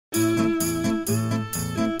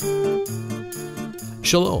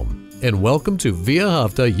Shalom, and welcome to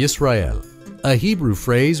V'ahavta Yisrael, a Hebrew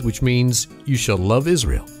phrase which means you shall love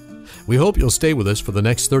Israel. We hope you'll stay with us for the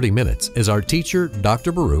next 30 minutes as our teacher,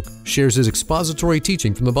 Dr. Baruch, shares his expository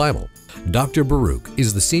teaching from the Bible. Dr. Baruch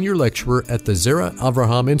is the senior lecturer at the Zera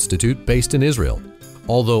Avraham Institute based in Israel.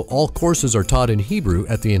 Although all courses are taught in Hebrew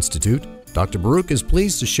at the Institute, Dr. Baruch is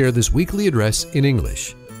pleased to share this weekly address in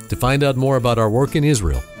English. To find out more about our work in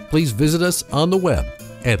Israel, please visit us on the web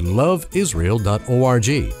at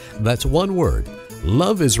LoveIsrael.org. That's one word,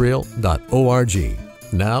 LoveIsrael.org.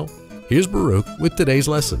 Now, here's Baruch with today's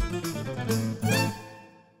lesson.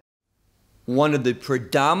 One of the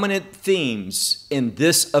predominant themes in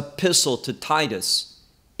this epistle to Titus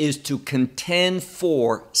is to contend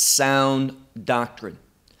for sound doctrine.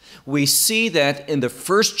 We see that in the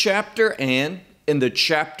first chapter and in the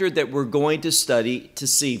chapter that we're going to study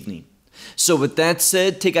this evening. So with that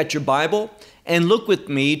said, take out your Bible and look with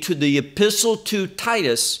me to the epistle to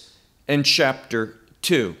Titus in chapter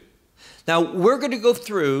 2. Now, we're going to go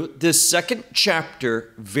through this second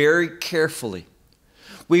chapter very carefully.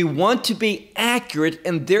 We want to be accurate,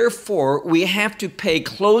 and therefore we have to pay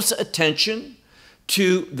close attention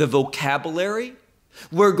to the vocabulary.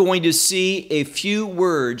 We're going to see a few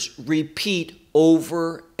words repeat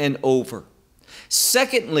over and over.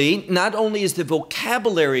 Secondly, not only is the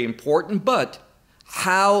vocabulary important, but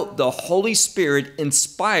how the Holy Spirit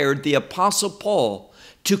inspired the Apostle Paul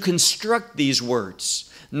to construct these words.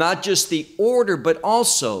 Not just the order, but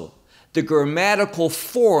also the grammatical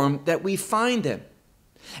form that we find them.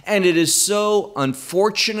 And it is so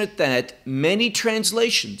unfortunate that many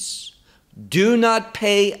translations do not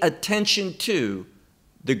pay attention to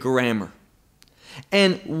the grammar.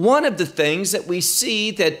 And one of the things that we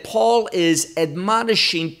see that Paul is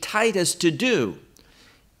admonishing Titus to do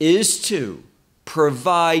is to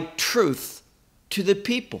provide truth to the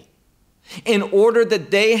people in order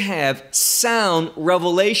that they have sound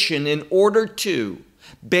revelation, in order to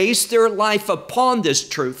base their life upon this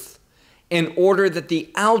truth, in order that the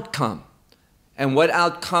outcome, and what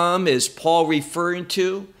outcome is Paul referring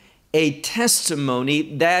to? A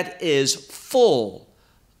testimony that is full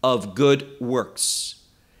of good works.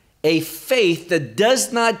 A faith that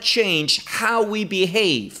does not change how we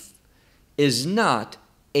behave is not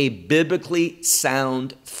a biblically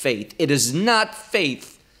sound faith. It is not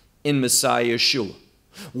faith in Messiah Yeshua.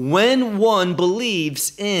 When one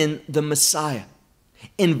believes in the Messiah,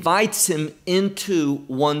 invites him into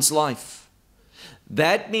one's life,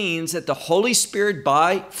 that means that the Holy Spirit,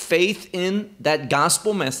 by faith in that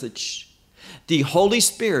gospel message, the Holy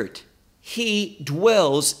Spirit, He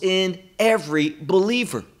dwells in every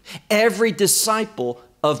believer, every disciple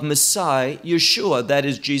of Messiah Yeshua, that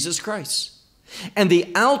is Jesus Christ. And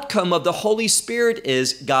the outcome of the Holy Spirit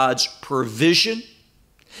is God's provision,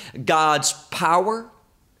 God's power,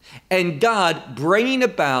 and God bringing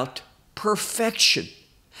about perfection.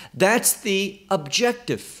 That's the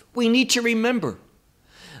objective. We need to remember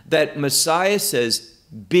that Messiah says,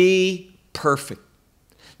 be perfect.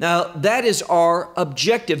 Now, that is our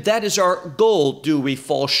objective. That is our goal. Do we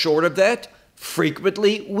fall short of that?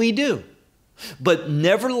 Frequently, we do. But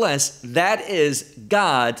nevertheless, that is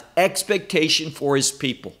God's expectation for His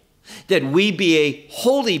people, that we be a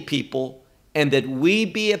holy people and that we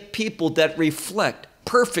be a people that reflect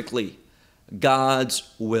perfectly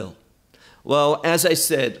God's will. Well, as I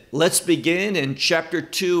said, let's begin in chapter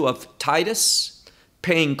 2 of Titus,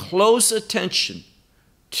 paying close attention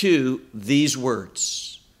to these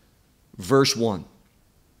words. Verse 1.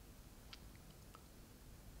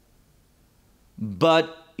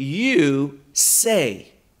 But you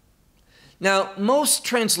say. Now, most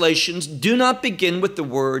translations do not begin with the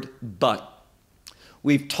word but.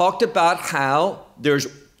 We've talked about how there's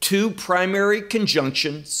two primary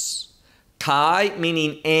conjunctions, kai,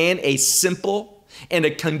 meaning and, a simple and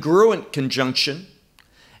a congruent conjunction,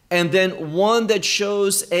 and then one that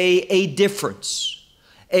shows a difference,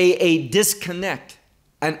 a disconnect,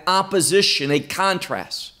 an opposition, a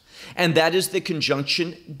contrast, and that is the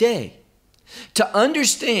conjunction de. To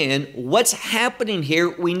understand what's happening here,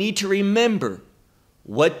 we need to remember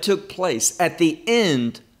what took place at the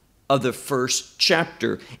end of the first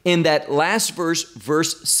chapter. In that last verse,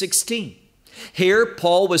 verse 16. Here,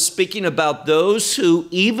 Paul was speaking about those who,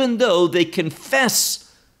 even though they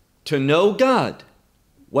confess to know God,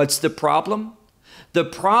 what's the problem? The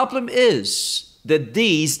problem is that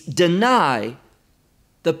these deny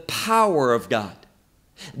the power of God.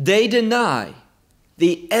 They deny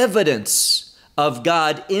the evidence of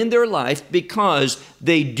God in their life because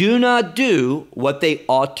they do not do what they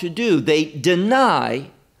ought to do. They deny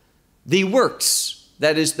the works,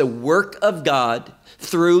 that is the work of God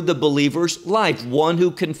through the believer's life, one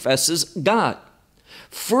who confesses God.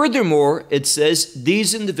 Furthermore, it says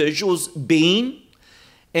these individuals being,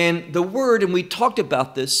 and the word, and we talked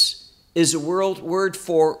about this, is a word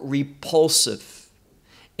for repulsive.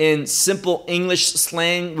 In simple English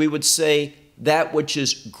slang, we would say that which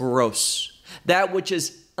is gross, that which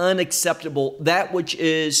is unacceptable, that which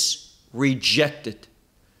is rejected.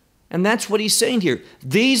 And that's what he's saying here.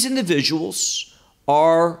 These individuals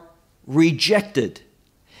are rejected.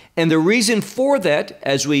 And the reason for that,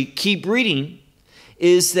 as we keep reading,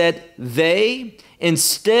 is that they,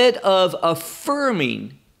 instead of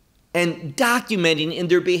affirming and documenting in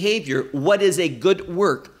their behavior what is a good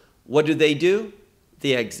work, what do?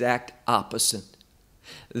 The exact opposite.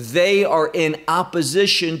 They are in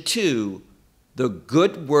opposition to the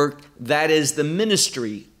good work that is the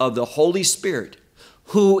ministry of the Holy Spirit,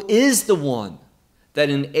 who is the one that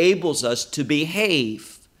enables us to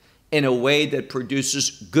behave in a way that produces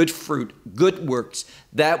good fruit, good works,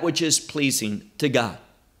 that which is pleasing to God.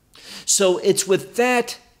 So it's with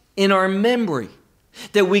that in our memory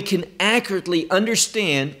that we can accurately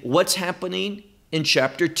understand what's happening in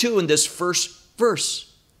chapter 2 in this first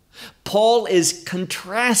verse. Paul is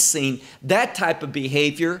contrasting that type of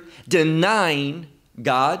behavior, denying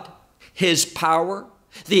God, His power,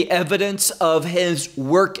 the evidence of His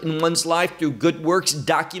work in one's life through good works,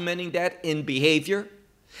 documenting that in behavior.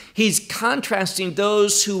 He's contrasting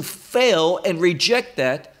those who fail and reject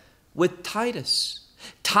that with Titus.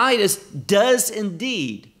 Titus does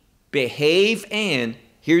indeed behave, and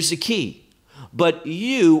here's the key, but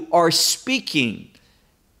you are speaking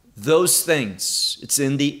those things. It's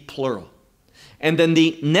in the plural. And then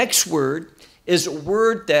the next word is a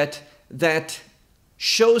word that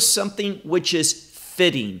shows something which is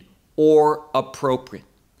fitting or appropriate.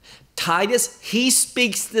 Titus, he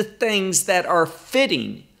speaks the things that are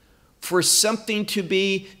fitting for something to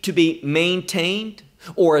be maintained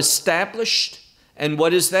or established. And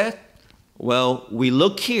what is that? Well, we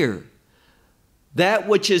look here. That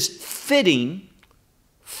which is fitting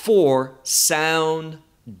for sound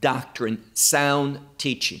doctrine, sound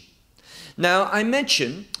teaching. Now, I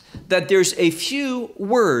mentioned that there's a few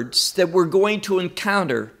words that we're going to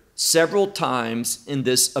encounter several times in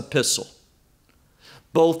this epistle,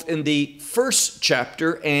 both in the first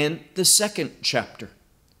chapter and the second chapter.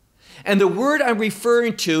 And the word I'm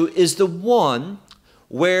referring to is the one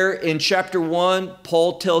where in chapter 1,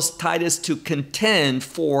 Paul tells Titus to contend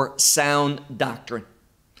for sound doctrine.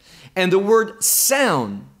 And the word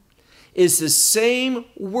sound is the same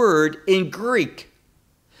word in Greek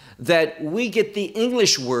that we get the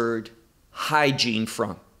English word hygiene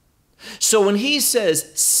from. So when he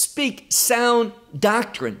says, speak sound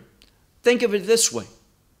doctrine, think of it this way.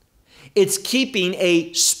 It's keeping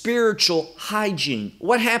a spiritual hygiene.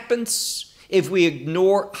 What happens if we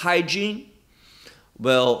ignore hygiene?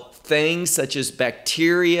 Well, things such as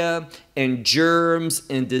bacteria and germs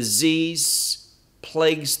and disease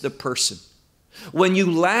plagues the person. When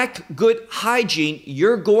you lack good hygiene,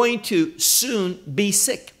 you're going to soon be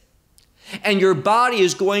sick. And your body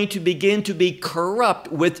is going to begin to be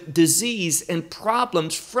corrupt with disease and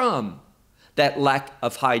problems from that lack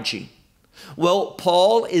of hygiene. Well,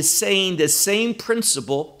 Paul is saying the same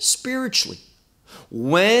principle spiritually.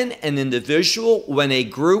 When an individual, when a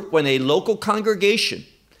group, when a local congregation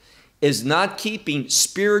is not keeping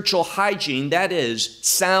spiritual hygiene, that is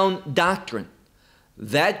sound doctrine,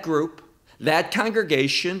 that group, that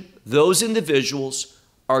congregation, those individuals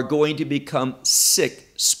are going to become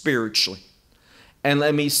sick spiritually. And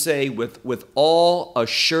let me say with all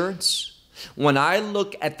assurance, when I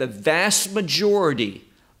look at the vast majority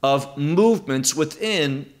of movements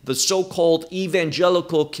within the so-called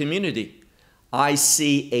evangelical community, I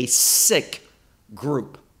see a sick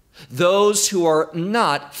group. Those who are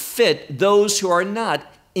not fit, those who are not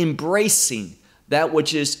embracing that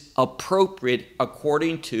which is appropriate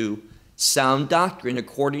according to sound doctrine,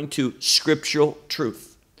 according to scriptural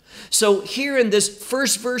truth. So here in this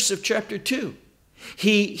first verse of chapter 2,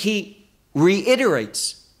 he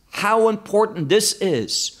reiterates how important this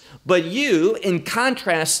is. But you, in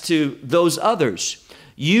contrast to those others,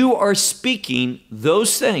 you are speaking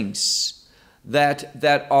those things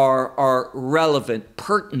that are relevant,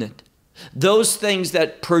 pertinent, those things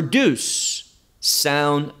that produce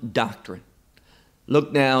sound doctrine.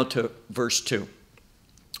 Look now to verse 2.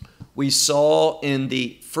 We saw in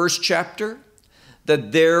the first chapter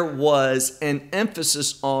that there was an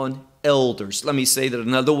emphasis on elders. Let me say that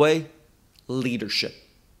another way, leadership.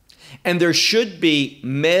 And there should be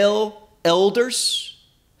male elders,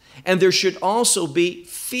 and there should also be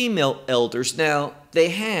female elders. Now, they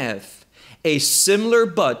have a similar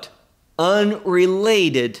but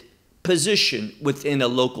unrelated position within a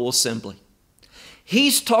local assembly.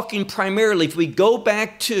 He's talking primarily, if we go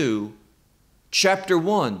back to chapter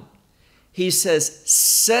 1, he says,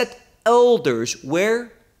 set elders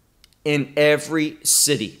where? In every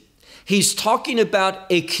city. He's talking about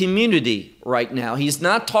a community right now. He's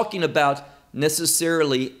not talking about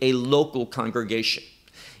necessarily a local congregation.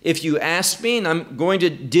 If you ask me, and I'm going to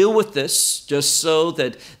deal with this just so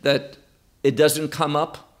that it doesn't come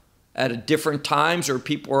up at different times or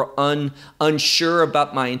people are unsure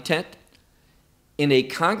about my intent, in a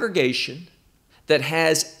congregation that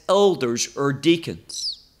has elders or deacons,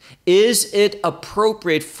 is it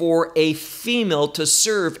appropriate for a female to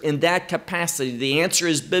serve in that capacity? The answer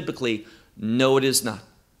is biblically, no, it is not.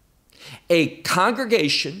 A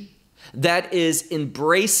congregation that is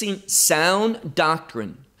embracing sound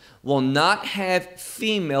doctrine will not have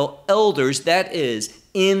female elders, that is,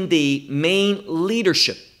 in the main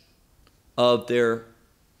leadership of their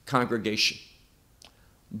congregation.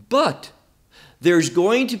 But there's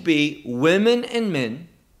going to be women and men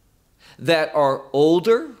that are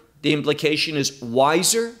older, the implication is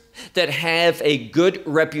wiser, that have a good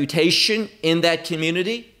reputation in that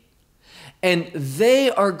community, and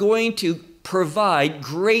they are going to provide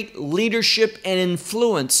great leadership and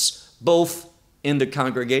influence both in the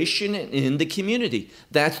congregation and in the community.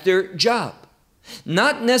 That's their job.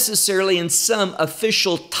 Not necessarily in some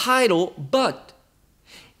official title, but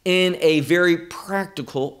in a very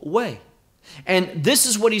practical way. And this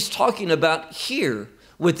is what he's talking about here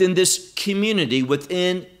within this community,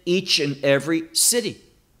 within each and every city.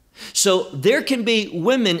 So there can be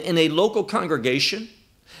women in a local congregation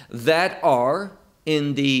that are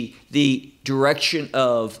in the direction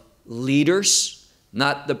of leaders,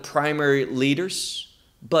 not the primary leaders,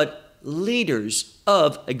 but leaders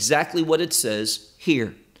of exactly what it says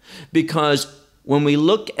here. Because when we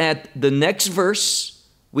look at the next verse,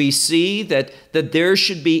 we see that there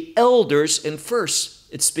should be elders, and first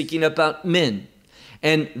it's speaking about men.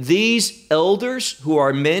 And these elders who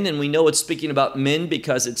are men, and we know it's speaking about men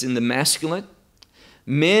because it's in the masculine,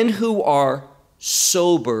 men who are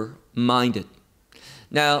sober-minded.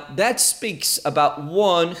 Now, that speaks about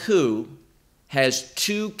one who has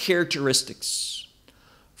two characteristics.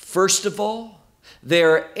 First of all, they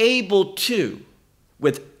are able to,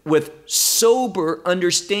 with sober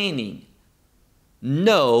understanding,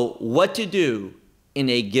 know what to do in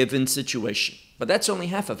a given situation. But that's only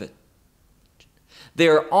half of it. They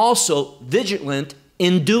are also vigilant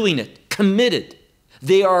in doing it, committed.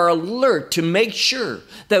 They are alert to make sure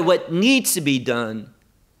that what needs to be done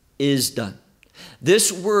is done.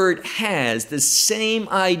 This word has the same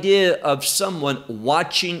idea of someone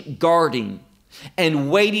watching, guarding, and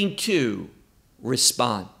waiting to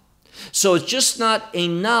respond. So it's just not a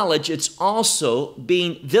knowledge, it's also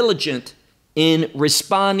being diligent in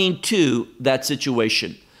responding to that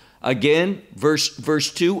situation. Again,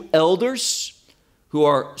 verse 2, elders who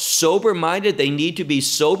are sober-minded, they need to be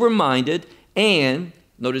sober-minded, and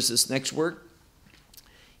notice this next word.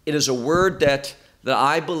 It is a word that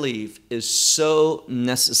I believe is so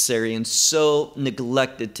necessary and so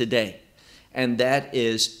neglected today, and that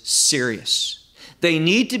is serious. They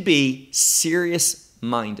need to be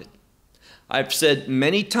serious-minded. I've said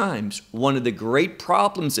many times, one of the great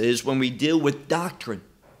problems is when we deal with doctrine,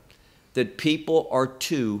 that people are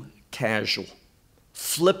too casual,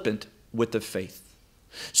 flippant with the faith.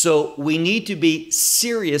 So we need to be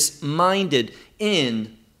serious-minded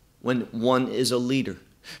in when one is a leader,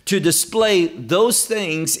 to display those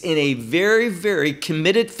things in a very, very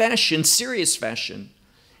committed fashion, serious fashion,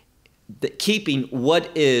 that keeping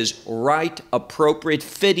what is right, appropriate,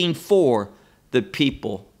 fitting for the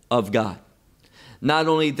people of God. Not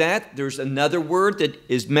only that, there's another word that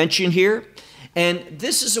is mentioned here, and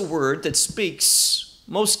this is a word that speaks,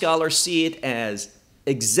 most scholars see it as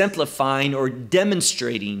exemplifying or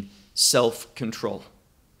demonstrating self-control.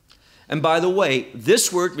 And by the way,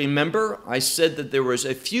 this word, remember, I said that there was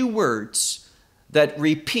a few words that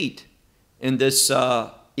repeat in this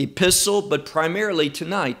epistle, but primarily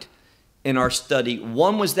tonight in our study.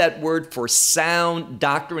 One was that word for sound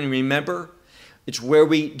doctrine. Remember, it's where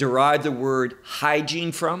we derive the word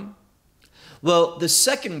hygiene from. Well, the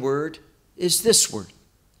second word is this word,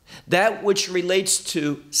 that which relates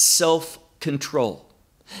to self-control.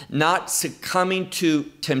 Not succumbing to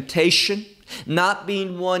temptation, not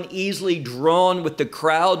being one easily drawn with the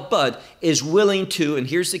crowd, but is willing to, and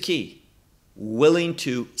here's the key, willing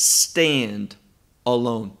to stand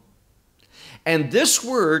alone. And this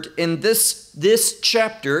word in this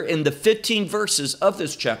chapter, in the 15 verses of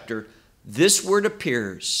this chapter, this word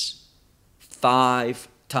appears 5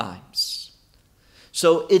 times.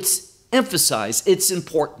 So it's emphasize. It's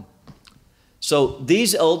important. So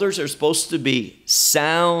these elders are supposed to be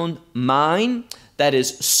sound mind, that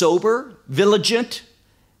is sober, vigilant,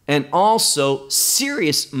 and also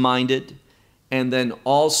serious-minded, and then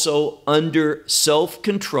also under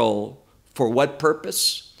self-control. For what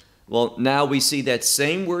purpose? Well, now we see that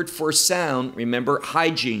same word for sound. Remember,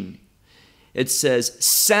 hygiene. It says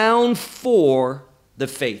sound for the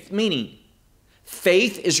faith, meaning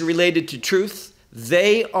faith is related to truth.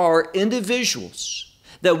 They are individuals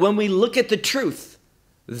that when we look at the truth,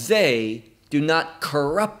 they do not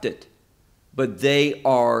corrupt it, but they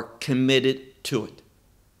are committed to it.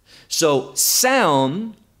 So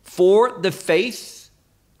sound for the faith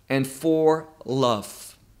and for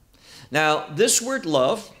love. Now, this word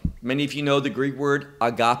love, many of you know the Greek word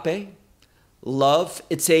agape. Love,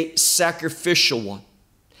 it's a sacrificial one.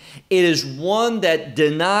 It is one that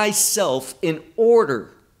denies self in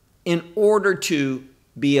order to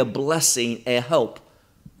be a blessing, a help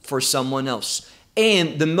for someone else.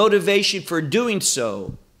 And the motivation for doing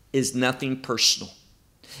so is nothing personal.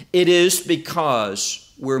 It is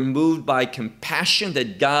because we're moved by compassion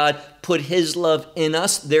that God put his love in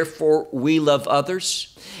us, therefore we love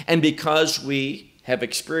others. And because we have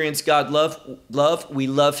experienced God's love, we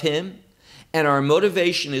love him. And our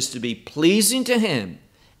motivation is to be pleasing to him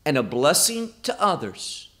and a blessing to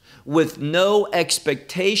others with no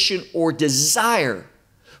expectation or desire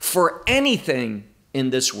for anything in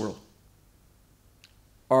this world.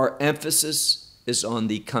 Our emphasis is on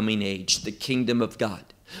the coming age, the kingdom of God.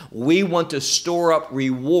 We want to store up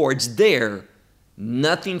rewards there,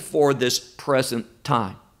 nothing for this present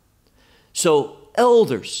time. So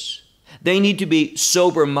elders, they need to be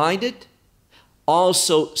sober-minded,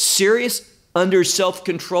 also serious, under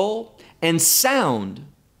self-control, and sound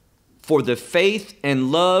for the faith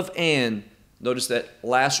and love. And notice that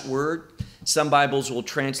last word. Some Bibles will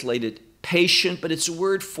translate it patient, but it's a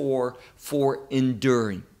word for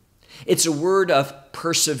enduring. It's a word of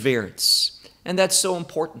perseverance. And that's so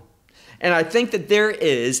important. And I think that there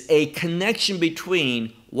is a connection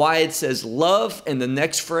between why it says love and the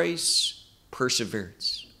next phrase,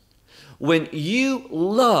 perseverance. When you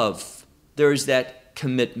love, there's that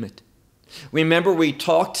commitment. Remember, we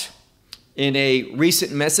talked in a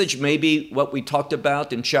recent message, maybe what we talked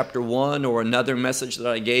about in chapter 1 or another message that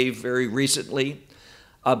I gave very recently,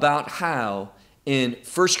 about how in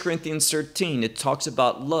 1 Corinthians 13 it talks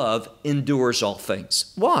about love endures all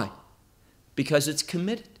things. Why? Because it's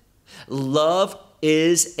committed. Love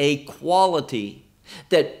is a quality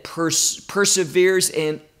that perseveres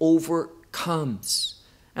and overcomes.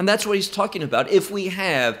 And that's what he's talking about. If we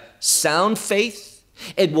have sound faith,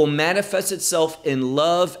 it will manifest itself in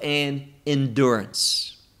love and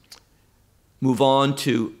endurance. Move on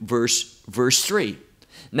to verse 3.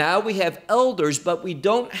 Now we have elders, but we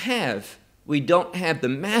don't have the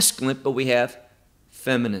masculine, but we have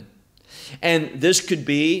feminine. And this could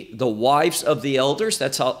be the wives of the elders.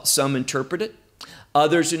 That's how some interpret it.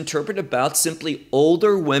 Others interpret about simply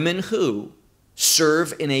older women who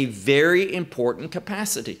serve in a very important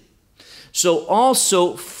capacity. So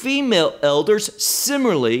also female elders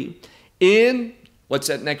similarly in, what's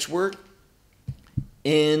that next word?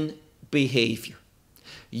 In behavior.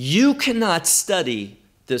 You cannot study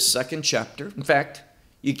this second chapter. In fact,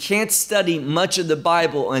 you can't study much of the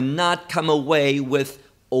Bible and not come away with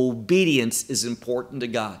obedience is important to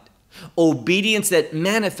God. Obedience that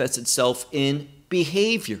manifests itself in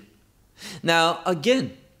behavior. Now,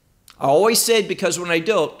 again, I always say it because when I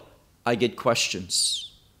don't, I get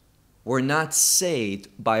questions. We're not saved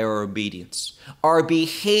by our obedience. Our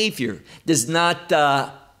behavior does not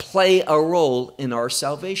play a role in our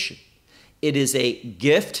salvation. It is a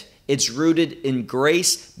gift. It's rooted in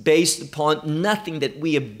grace based upon nothing that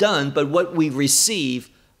we have done, but what we receive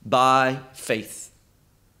by faith.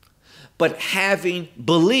 But having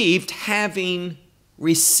believed, having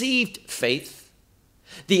received faith,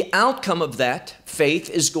 the outcome of that faith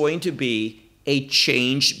is going to be a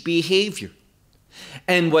changed behavior.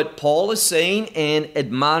 And what Paul is saying and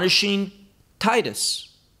admonishing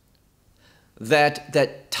Titus,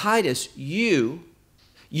 that Titus, you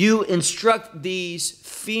instruct these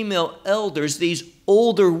female elders, these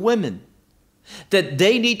older women, that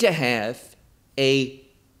they need to have a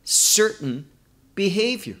certain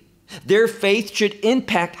behavior. Their faith should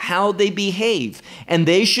impact how they behave. And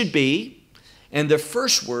they should be, and the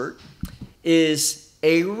first word is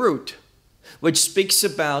a root, which speaks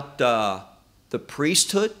about the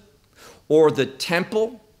priesthood or the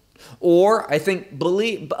temple, or I think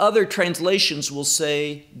other translations will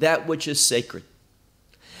say that which is sacred.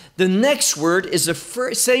 The next word is the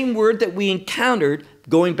same word that we encountered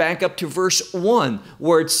going back up to verse 1,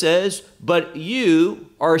 where it says, "But you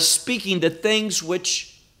are speaking the things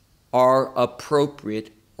which are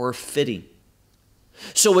appropriate or fitting."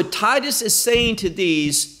 So what Titus is saying to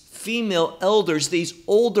these female elders, these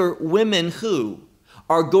older women who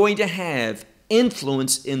are going to have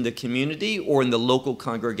influence in the community or in the local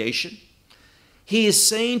congregation, he is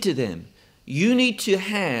saying to them, you need to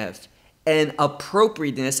have an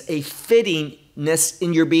appropriateness, a fittingness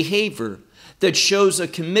in your behavior that shows a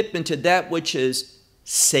commitment to that which is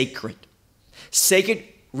sacred. Sacred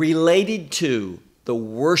related to the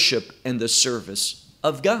worship and the service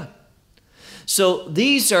of God. So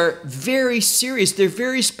these are very serious, they're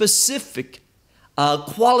very specific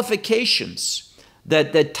qualifications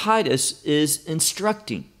that Titus is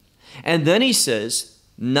instructing. And then he says,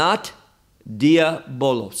 not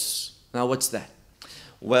diabolos. Now what's that?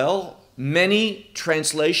 Well, many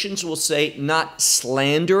translations will say not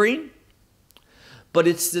slandering, but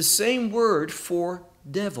it's the same word for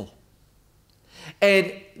devil.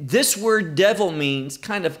 And this word devil means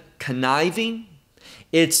kind of conniving.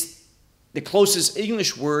 It's the closest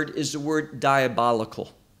English word is the word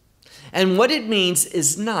diabolical. And what it means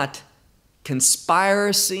is not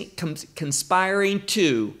conspiring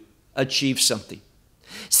to achieve something.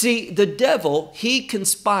 See, the devil, he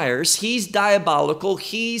conspires, he's diabolical,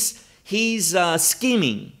 he's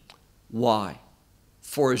scheming. Why?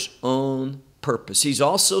 For his own purpose. He's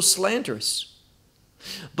also slanderous.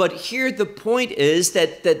 But here the point is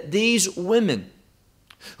that these women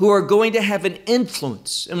who are going to have an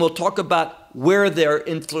influence, and we'll talk about where their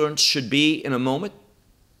influence should be in a moment,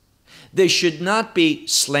 they should not be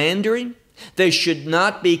slandering, they should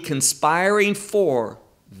not be conspiring for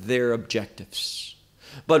their objectives.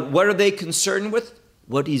 But what are they concerned with?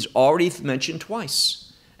 What he's already mentioned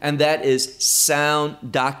twice, and that is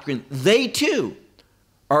sound doctrine. They too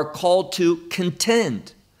are called to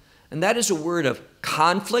contend, and that is a word of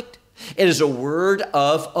conflict. It is a word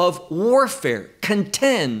of warfare.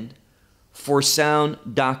 Contend for sound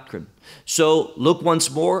doctrine. So look once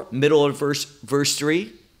more, middle of verse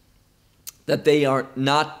 3, that they are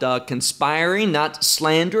not conspiring, not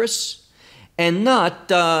slanderous, and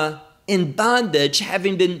not in bondage,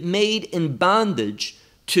 having been made in bondage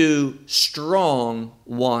to strong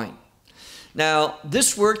wine. Now,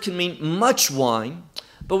 this word can mean much wine,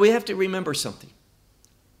 but we have to remember something.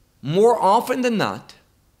 More often than not,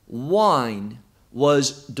 wine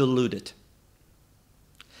was diluted.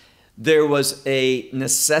 There was a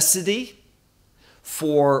necessity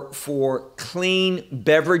for clean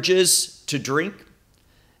beverages to drink,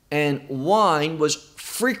 and wine was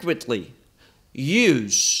frequently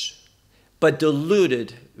used but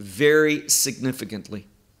diluted very significantly.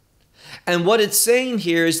 And what it's saying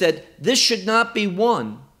here is that this should not be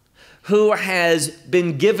one who has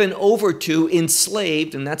been given over to,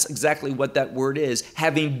 enslaved, and that's exactly what that word is,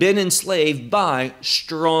 having been enslaved by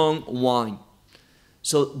strong wine.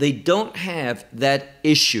 So they don't have that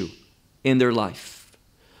issue in their life.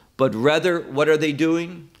 But rather, what are they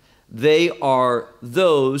doing? They are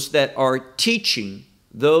those that are teaching,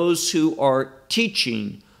 those who are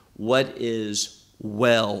teaching what is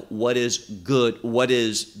well, what is good, what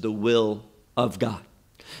is the will of God.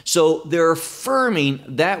 So they're affirming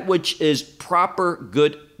that which is proper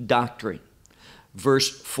good doctrine. Verse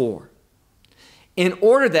 4. In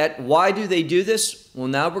order that, why do they do this? Well,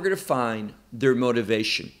 now we're going to find their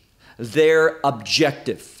motivation, their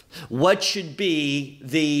objective. What should be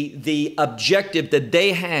the objective that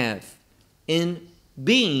they have in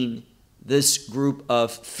being this group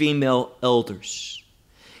of female elders?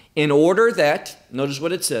 In order that, notice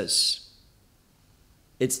what it says,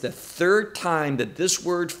 it's the third time that this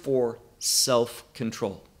word for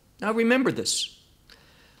self-control. Now remember this.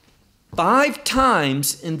 5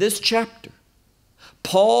 times in this chapter,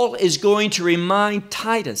 Paul is going to remind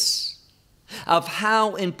Titus of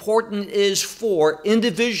how important it is for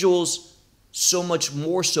individuals, so much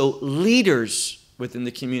more so leaders within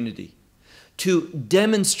the community, to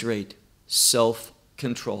demonstrate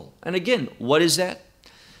self-control. And again, what is that?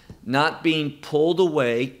 Not being pulled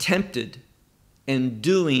away, tempted, and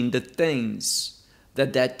doing the things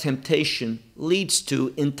that temptation leads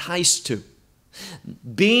to, enticed to.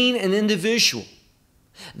 Being an individual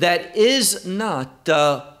that is not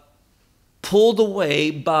pulled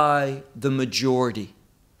away by the majority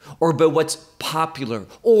or by what's popular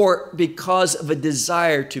or because of a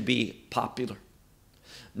desire to be popular.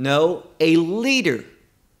 No, a leader,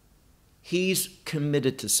 he's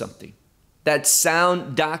committed to something. That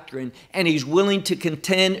sound doctrine, and he's willing to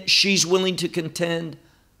contend, she's willing to contend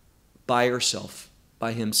by herself,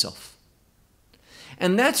 by himself.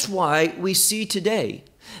 And that's why we see today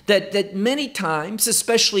that many times,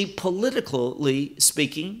 especially politically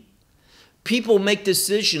speaking, people make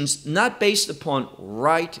decisions not based upon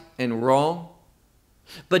right and wrong,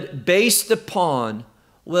 but based upon,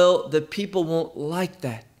 well, the people won't like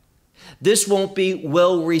that. This won't be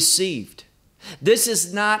well received. This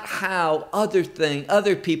is not how other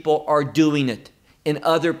people are doing it in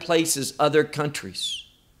other places, other countries.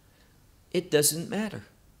 It doesn't matter.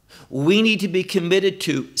 We need to be committed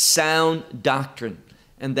to sound doctrine.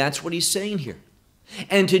 And that's what he's saying here.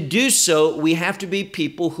 And to do so, we have to be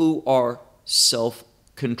people who are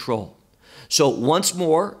self-controlled. So once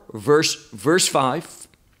more, verse 5,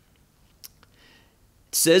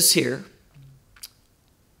 it says here,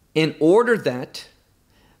 in order that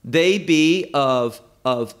they be of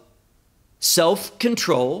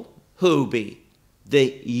self-control, who be?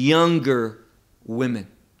 The younger women.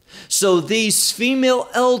 So these female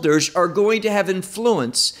elders are going to have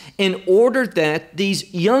influence in order that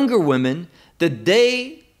these younger women, that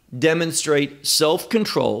they demonstrate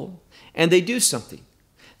self-control and they do something.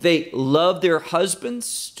 They love their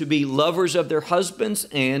husbands, to be lovers of their husbands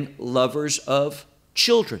and lovers of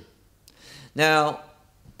children. Now,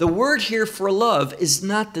 the word here for love is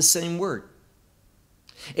not the same word.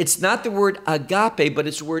 It's not the word agape, but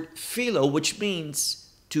it's the word philo, which means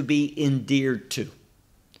to be endeared to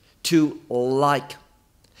like.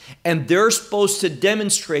 And they're supposed to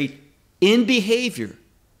demonstrate in behavior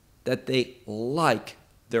that they like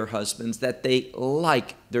their husbands, that they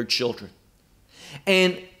like their children.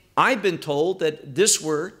 And I've been told that this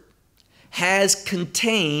word has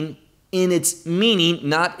contained in its meaning,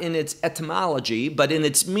 not in its etymology, but in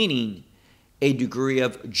its meaning, a degree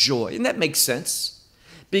of joy. And that makes sense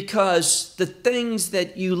because the things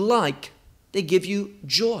that you like, they give you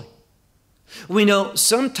joy. We know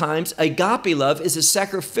sometimes agape love is a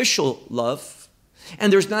sacrificial love,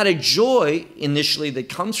 and there's not a joy initially that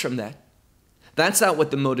comes from that. That's not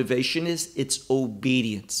what the motivation is. It's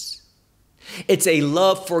obedience. It's a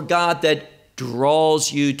love for God that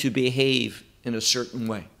draws you to behave in a certain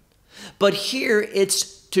way. But here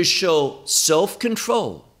it's to show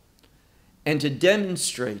self-control and to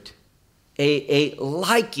demonstrate a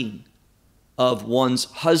liking of one's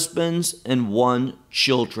husbands and one's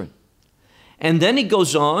children. And then he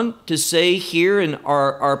goes on to say here in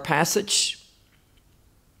our passage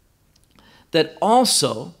that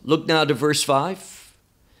also, look now to verse 5.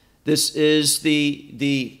 This is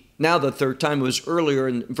now the third time. It was earlier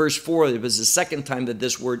in verse 4. It was the second time that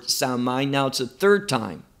this word sound mind. Now it's the third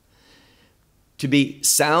time. To be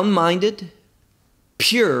sound-minded,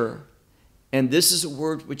 pure, and this is a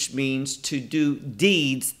word which means to do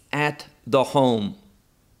deeds at the home.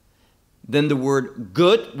 Then the word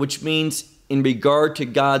good, which means in regard to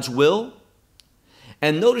God's will.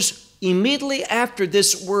 And notice immediately after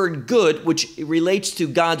this word good, which relates to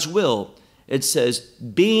God's will, it says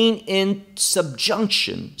being in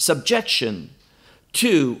subjection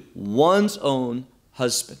to one's own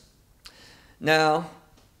husband. Now,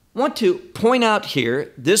 I want to point out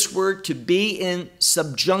here this word to be in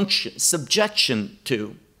subjection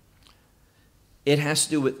to. It has to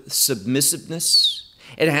do with submissiveness.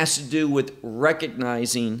 It has to do with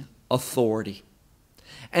recognizing authority.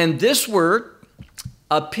 And this word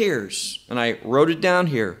appears, and I wrote it down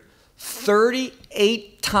here,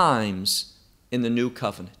 38 times in the New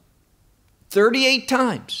Covenant. 38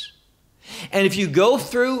 times. And if you go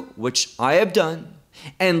through, which I have done,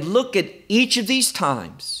 and look at each of these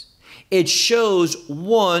times, it shows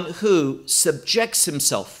one who subjects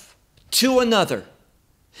himself to another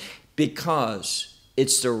because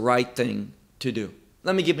it's the right thing to do.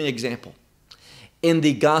 Let me give you an example. In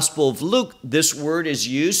the Gospel of Luke, this word is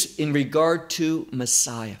used in regard to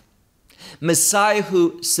Messiah. Messiah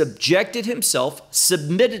who submitted himself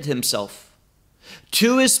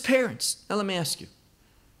to his parents. Now let me ask you,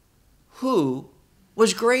 who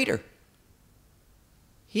was greater?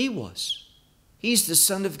 He was. He's the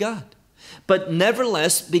Son of God. But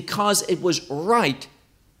nevertheless, because it was right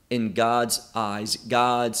in God's eyes,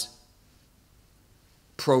 God's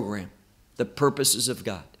program, the purposes of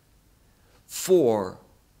God, for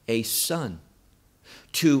a son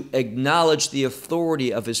to acknowledge the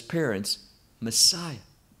authority of his parents, Messiah.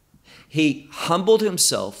 He humbled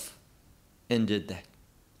himself and did that.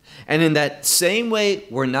 And in that same way,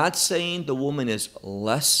 we're not saying the woman is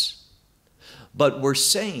less, but we're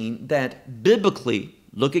saying that biblically,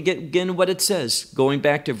 look again what it says, going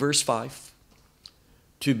back to verse 5,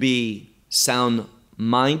 to be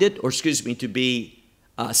sound-minded, to be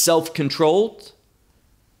self-controlled,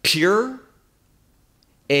 pure,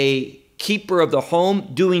 a keeper of the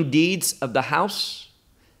home, doing deeds of the house,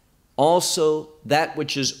 also that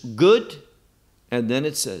which is good, And then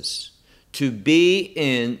it says, to be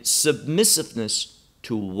in submissiveness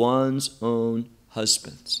to one's own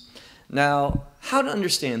husbands. Now, how to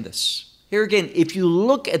understand this? Here again, if you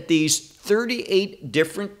look at these 38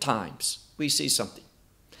 different times, we see something.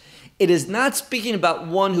 It is not speaking about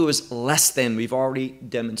one who is less than. We've already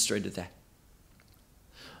demonstrated that.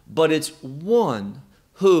 But it's one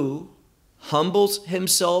who humbles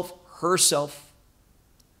himself, herself,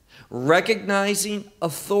 recognizing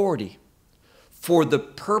authority for the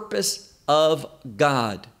purpose of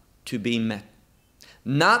God to be met.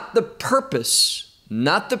 Not the purpose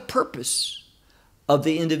of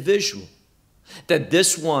the individual that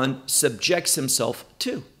this one subjects himself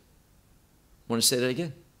to. I want to say that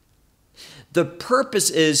again. The purpose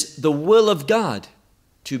is the will of God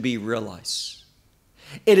to be realized.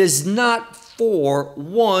 It is not for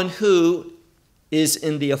one who is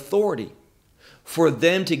in the authority for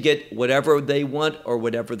them to get whatever they want or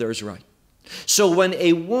whatever there's right. So when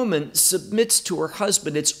a woman submits to her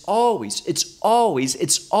husband, it's always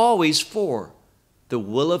for the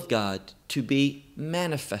will of God to be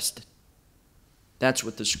manifested. That's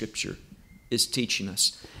what the scripture is teaching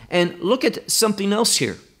us. And look at something else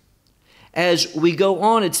here. As we go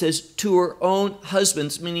on, it says, to her own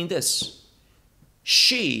husbands, meaning this.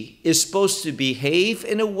 She is supposed to behave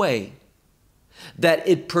in a way that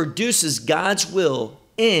it produces God's will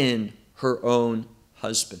in her own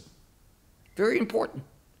husband. Very important.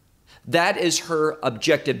 That is her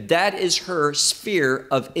objective. That is her sphere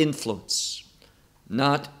of influence,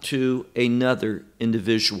 not to another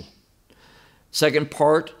individual. Second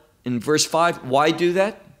part in verse 5, why do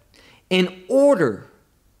that? In order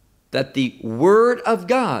that the word of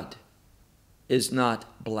God is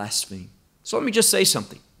not blasphemed. So let me just say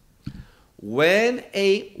something. When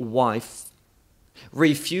a wife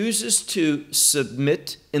refuses to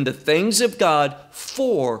submit in the things of God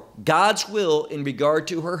for God's will in regard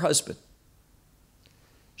to her husband,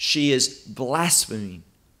 she is blaspheming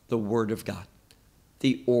the word of God,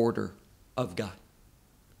 the order of God.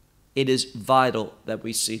 It is vital that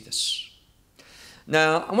we see this.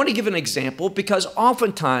 Now, I want to give an example because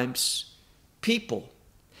oftentimes people,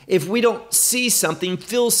 if we don't see something,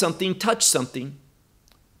 feel something, touch something,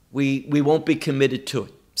 we won't be committed to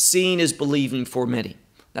it. Seeing is believing for many.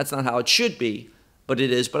 That's not how it should be, but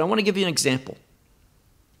it is. But I want to give you an example.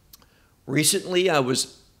 Recently, I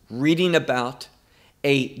was reading about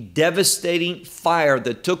a devastating fire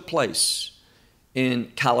that took place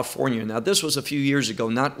in California. Now, this was a few years ago,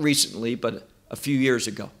 not recently, but a few years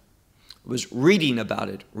ago. I was reading about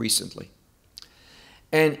it recently.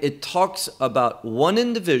 And it talks about one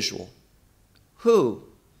individual who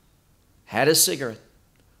had a cigarette,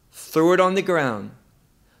 threw it on the ground,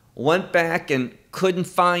 went back and couldn't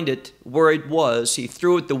find it where it was. He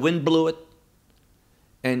threw it, the wind blew it,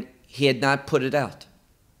 and he had not put it out.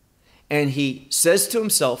 And he says to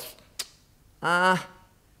himself, that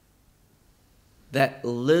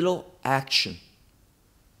little action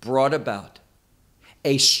brought about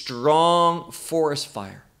a strong forest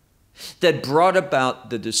fire that brought about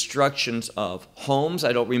the destructions of homes.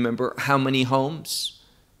 I don't remember how many homes,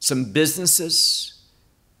 some businesses,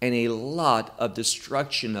 and a lot of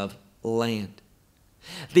destruction of land.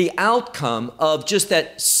 The outcome of just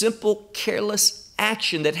that simple, careless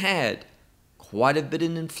action that had quite a bit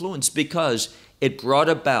of influence because it brought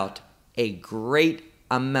about a great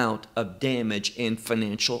amount of damage and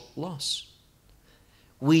financial loss.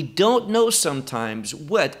 We don't know sometimes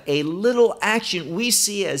what a little action we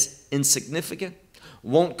see as insignificant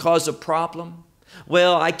won't cause a problem.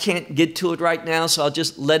 Well, I can't get to it right now, so I'll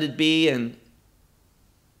just let it be. And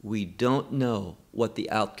we don't know what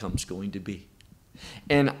the outcome's going to be.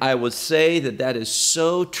 And I would say that that is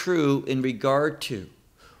so true in regard to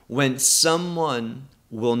when someone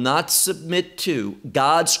will not submit to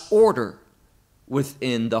God's order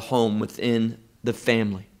within the home, within the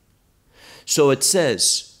family. So it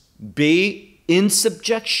says, be in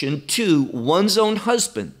subjection to one's own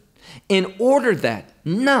husband in order that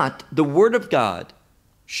not the word of God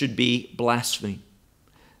should be blasphemed.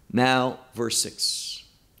 Now, verse 6.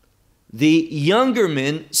 The younger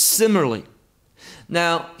men similarly.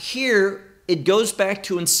 Now, here it goes back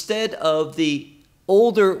to instead of the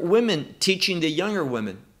older women teaching the younger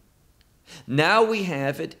women, now we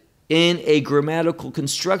have it in a grammatical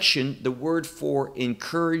construction. The word for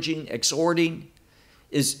encouraging, exhorting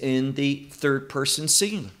is in the third person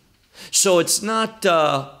singular. So it's not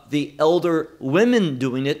the elder women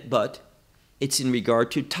doing it, but it's in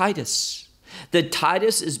regard to Titus. That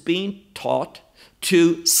Titus is being taught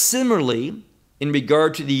to similarly, in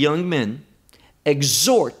regard to the young men,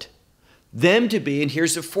 exhort them to be, and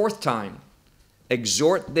here's the fourth time,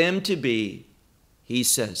 exhort them to be he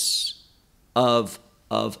says, of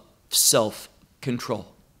self-control.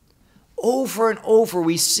 Over and over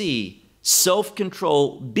we see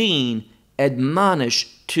self-control being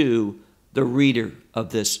admonished to the reader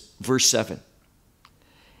of this, verse 7.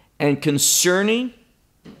 And concerning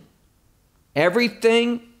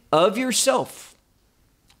everything of yourself,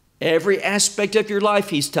 every aspect of your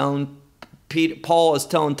life, Paul is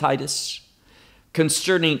telling Titus,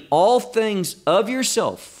 concerning all things of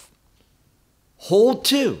yourself, hold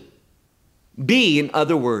to, be, in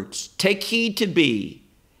other words, take heed to be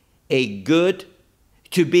an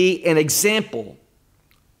example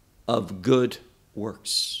of good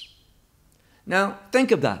works. Now,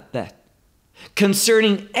 think about that.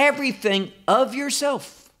 Concerning everything of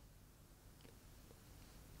yourself,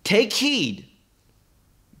 take heed,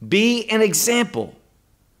 be an example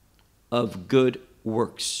of good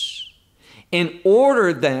works. In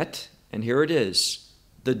order that, and here it is,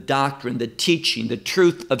 the doctrine, the teaching, the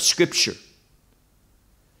truth of Scripture,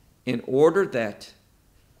 in order that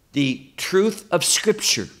the truth of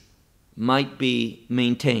Scripture might be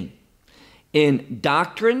maintained. In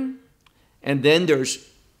doctrine, and then there's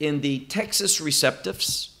in the Texas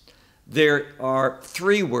Receptives, there are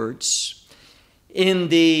 3 words. In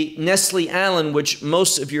the Nestle Allen, which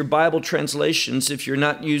most of your Bible translations, if you're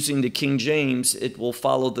not using the King James, it will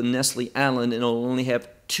follow the Nestle Allen and it'll only have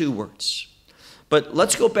 2 words. But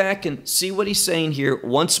let's go back and see what he's saying here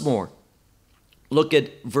once more. Look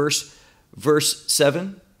at verse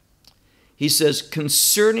 7. He says,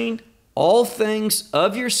 concerning all things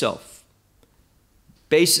of yourself,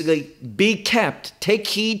 basically, be kept, take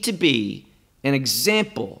heed to be an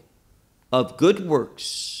example of good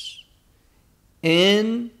works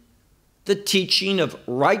in the teaching of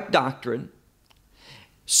right doctrine,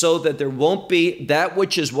 so that there won't be that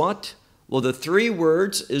which is what? Well, the 3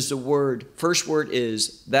 words is the word, first word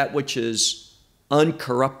is that which is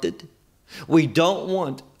uncorrupted. We don't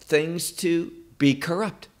want things to be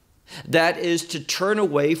corrupt. That is to turn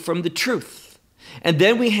away from the truth. And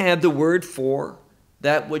then we have the word for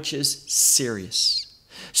that which is serious.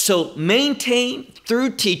 So maintain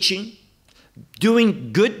through teaching,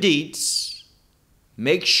 doing good deeds,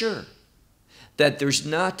 make sure that there's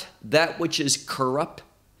not that which is corrupt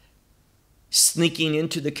sneaking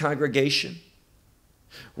into the congregation.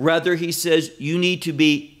 Rather, he says, you need to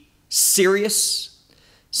be serious.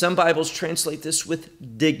 Some Bibles translate this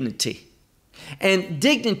with dignity. And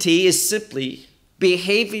dignity is simply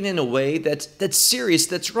behaving in a way that's serious,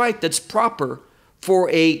 that's right, that's proper for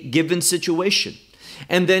a given situation.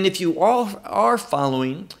 And then if you all are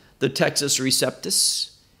following the Texas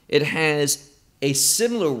Receptus, it has a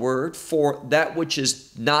similar word for that which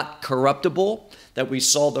is not corruptible, that we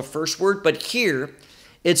saw the first word. But here,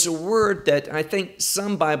 it's a word that I think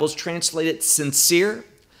some Bibles translate it sincere,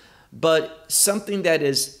 but something that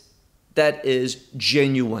is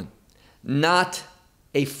genuine, not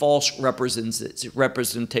a false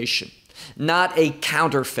representation, not a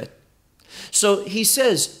counterfeit. So he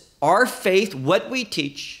says, our faith, what we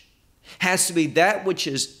teach, has to be that which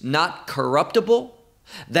is not corruptible,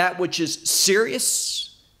 that which is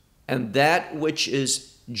serious, and that which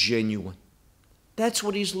is genuine. That's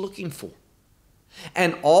what he's looking for.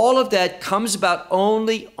 And all of that comes about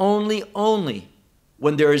only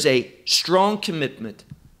when there is a strong commitment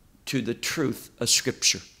to the truth of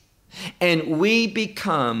Scripture. And we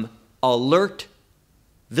become alert,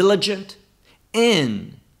 vigilant,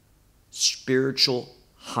 in spiritual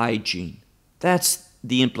hygiene. That's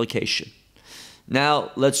the implication.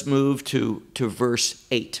 Now let's move to verse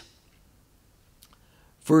 8.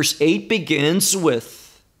 Verse 8 begins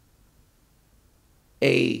with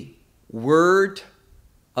a word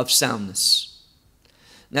of soundness.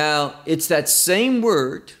 Now, it's that same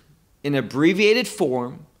word in abbreviated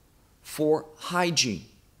form for hygiene.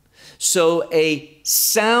 So a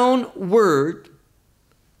sound word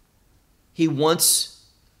he wants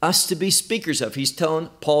us to be speakers of.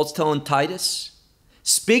 Paul's telling Titus,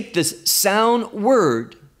 speak this sound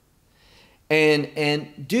word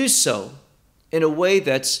and do so in a way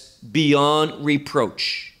that's beyond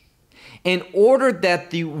reproach, in order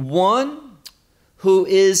that the one who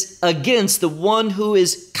is against, the one who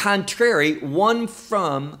is contrary, one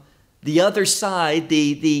from the other side,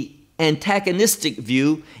 the antagonistic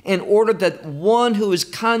view, in order that one who is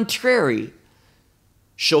contrary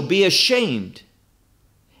shall be ashamed,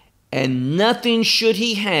 and nothing should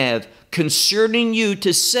he have concerning you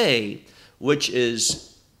to say which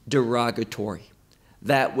is derogatory,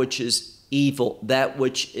 that which is evil, that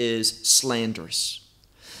which is slanderous.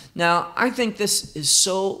 Now, I think this is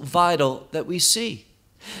so vital that we see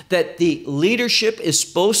that the leadership is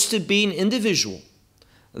supposed to be an individual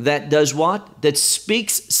that does what? That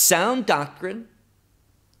speaks sound doctrine,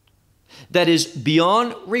 that is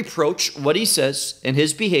beyond reproach, what he says in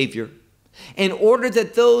his behavior, in order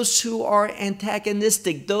that those who are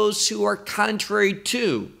antagonistic, those who are contrary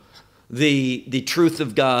to the truth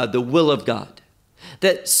of God, the will of God,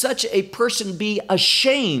 that such a person be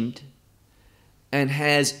ashamed and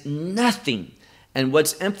has nothing. And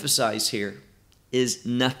what's emphasized here is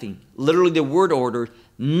nothing. Literally the word order,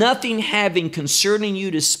 nothing having concerning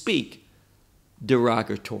you to speak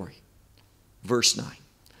derogatory. Verse 9.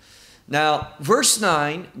 Now, verse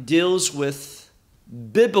 9 deals with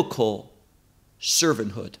biblical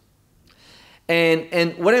servanthood.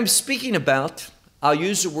 And what I'm speaking about, I'll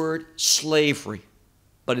use the word slavery,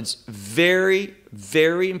 but it's very,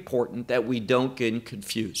 very important that we don't get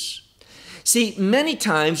confused. See, many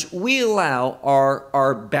times we allow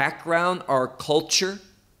our background, our culture,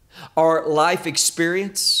 our life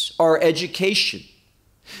experience, our education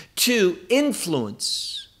to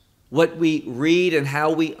influence what we read and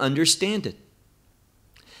how we understand it.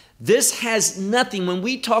 This has nothing, when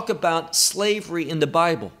we talk about slavery in the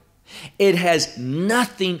Bible, it has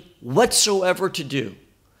nothing whatsoever to do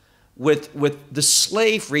with the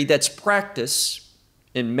slavery that's practiced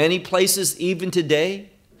in many places even today,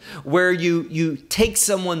 where you take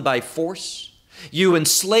someone by force, you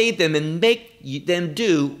enslave them and make them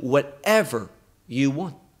do whatever you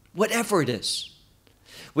want, whatever it is.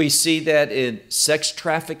 We see that in sex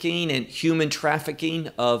trafficking and human trafficking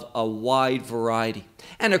of a wide variety.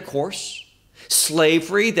 And of course,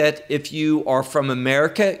 slavery, that if you are from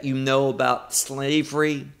America, you know about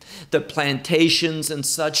slavery, the plantations and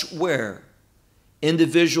such, where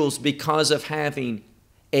individuals, because of having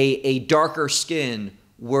a darker skin,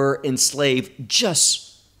 were enslaved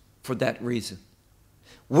just for that reason.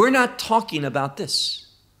 We're not talking about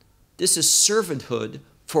this. This is servanthood.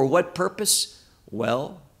 For what purpose?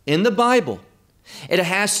 Well, in the Bible, it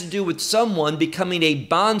has to do with someone becoming a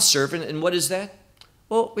bondservant. And what is that?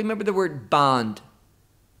 Well, remember the word bond.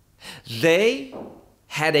 They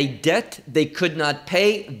had a debt they could not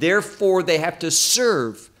pay, therefore they have to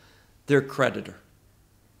serve their creditor.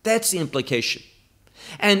 That's the implication.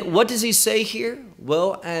 And what does he say here?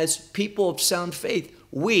 Well, as people of sound faith,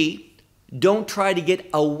 we don't try to get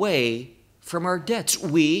away from our debts.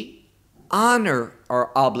 We honor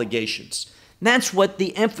our obligations. That's what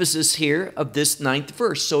the emphasis here of this 9th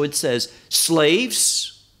verse. So it says,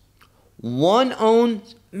 slaves, one own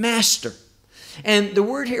master. And the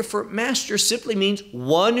word here for master simply means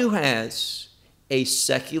one who has a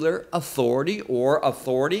secular authority or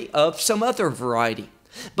authority of some other variety.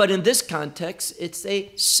 But in this context, it's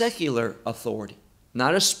a secular authority,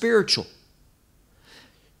 not a spiritual.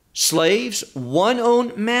 Slaves, one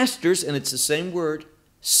own masters, and it's the same word,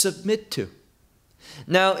 submit to.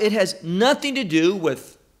 Now, it has nothing to do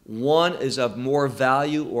with one is of more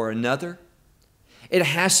value or another. It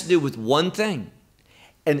has to do with one thing.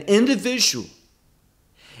 An individual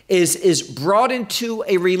is brought into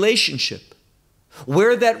a relationship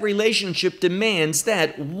where that relationship demands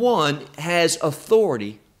that one has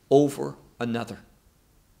authority over another.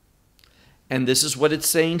 And this is what it's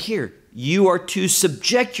saying here. You are to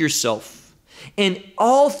subject yourself in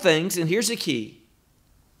all things, and here's the key,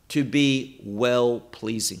 to be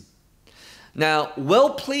well-pleasing. Now,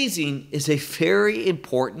 well-pleasing is a very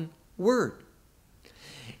important word.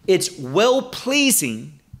 It's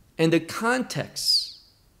well-pleasing, and the context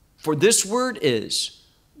for this word is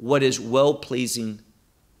what is well-pleasing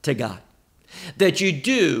to God. That you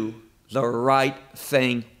do the right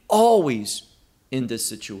thing always in this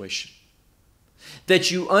situation.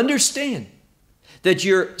 That you understand that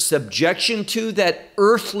your subjection to that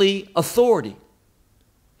earthly authority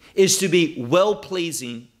is to be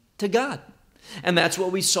well-pleasing to God. And that's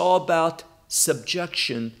what we saw about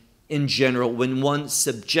subjection in general, when one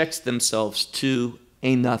subjects themselves to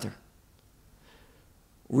another.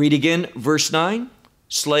 Read again, verse 9.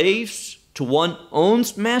 Slaves, to one own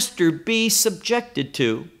master be subjected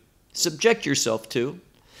to, subject yourself to,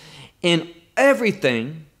 in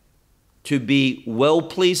everything to be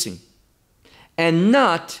well-pleasing, and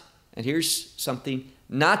not, and here's something,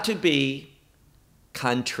 not to be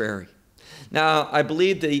contrary. Now, I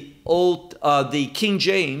believe the King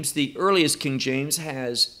James, the earliest King James,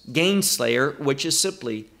 has gainslayer, which is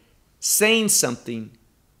simply saying something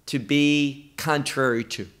to be contrary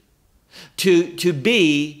to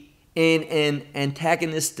be in an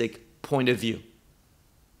antagonistic point of view.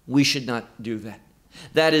 We should not do that.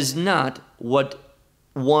 That is not what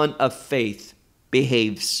one of faith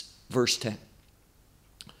behaves. Verse 10.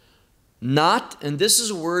 Not, and this is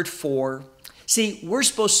a word for, see, we're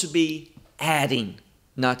supposed to be adding,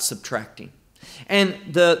 not subtracting.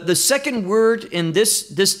 And the second word in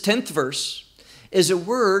this 10th verse is a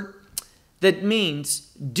word that means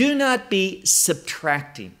do not be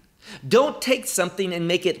subtracting. Don't take something and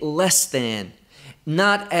make it less than,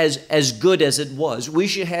 not as good as it was. We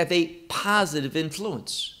should have a positive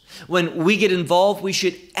influence. When we get involved, we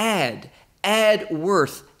should add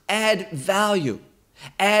worth, add value,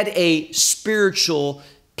 add a spiritual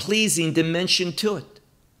pleasing dimension to it.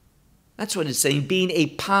 That's what it's saying, being a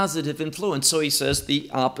positive influence. So he says the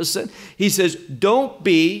opposite. He says, don't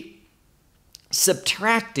be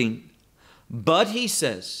subtracting, but he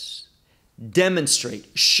says, demonstrate,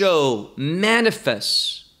 show,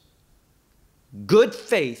 manifest good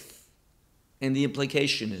faith. And the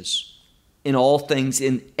implication is in all things,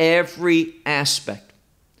 in every aspect.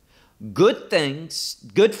 Good things,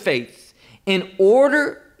 good faith, in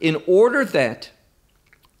order that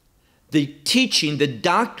the teaching, the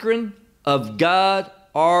doctrine of God,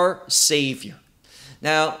 our Savior.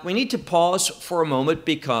 Now, we need to pause for a moment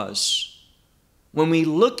because when we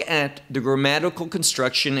look at the grammatical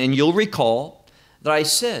construction, and you'll recall that I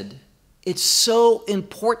said it's so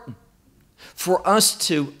important for us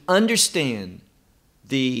to understand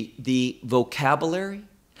the vocabulary,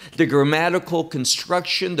 the grammatical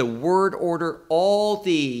construction, the word order, all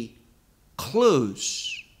the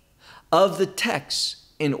clues of the text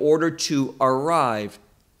in order to arrive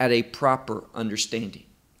at a proper understanding.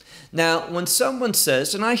 Now, when someone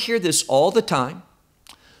says, and I hear this all the time,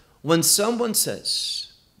 when someone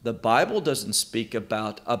says the Bible doesn't speak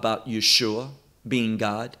about Yeshua being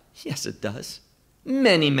God, yes, it does.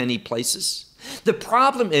 Many places. The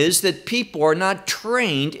problem is that people are not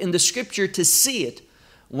trained in the scripture to see it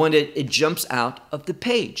when it jumps out of the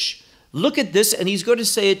page. Look at this, and he's going to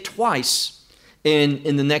say it twice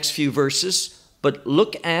in the next few verses, but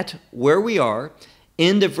look at where we are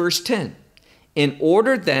in the verse 10. In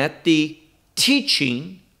order that the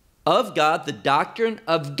teaching of God, the doctrine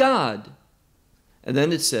of God, and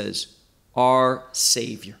then it says, our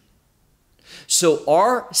Savior. So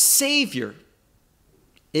our Savior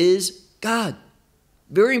is God.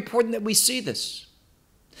 Very important that we see this.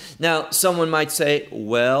 Now, someone might say,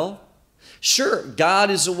 well, sure, God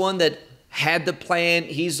is the one that had the plan.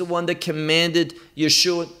 He's the one that commanded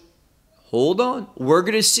Yeshua. Hold on. We're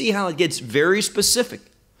going to see how it gets very specific.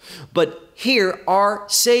 But here, our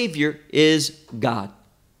Savior is God.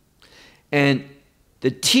 And the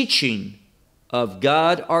teaching of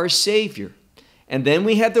God, our Savior. And then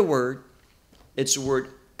we have the word, it's the word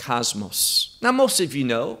cosmos. Now, most of you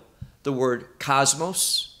know the word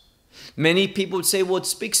cosmos. Many people would say, well, it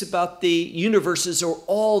speaks about the universes or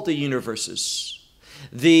all the universes.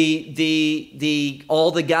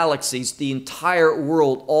 All the galaxies, the entire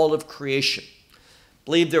world, all of creation. I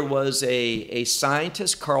believe there was a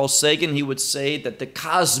scientist, Carl Sagan, he would say that the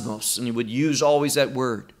cosmos, and he would use always that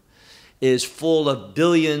word, is full of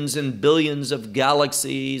billions and billions of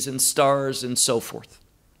galaxies and stars and so forth.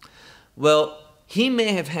 Well, he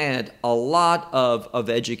may have had a lot of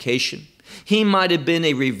education. He might have been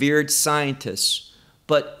a revered scientist,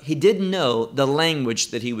 but he didn't know the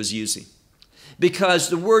language that he was using. Because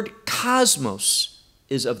the word cosmos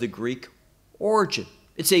is of the Greek origin.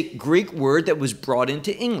 It's a Greek word that was brought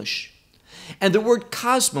into English. And the word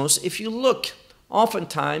cosmos, if you look,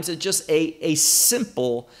 oftentimes it's just a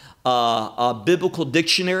simple biblical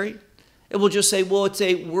dictionary. It will just say, well, it's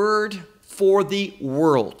a word for the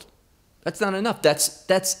world. That's not enough.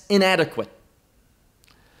 That's inadequate.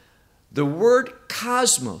 The word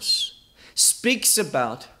cosmos speaks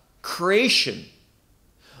about creation,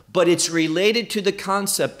 but it's related to the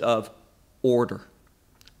concept of order,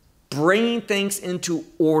 bringing things into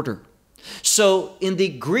order. So in the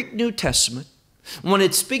Greek New Testament, when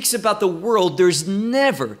it speaks about the world, there's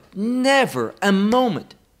never a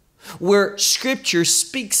moment where Scripture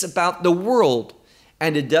speaks about the world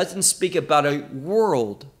and it doesn't speak about a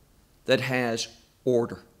world that has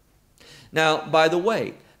order. Now, by the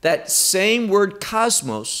way, that same word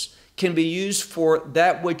cosmos can be used for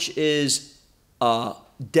that which is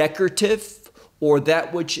decorative or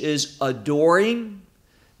that which is adoring,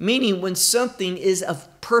 meaning when something is of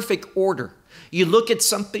perfect order. You look at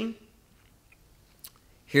something.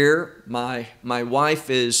 Here, my wife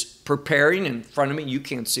is preparing in front of me. You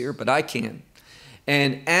can't see her, but I can.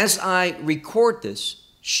 And as I record this,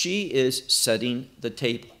 she is setting the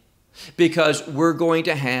table because we're going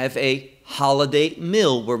to have a holiday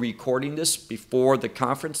meal. We're recording this before the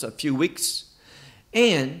conference a few weeks,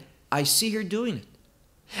 and I see her doing it.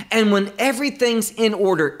 And when everything's in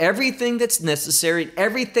order, everything that's necessary,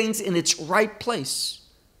 everything's in its right place,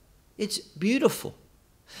 it's beautiful.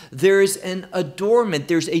 There's an adornment,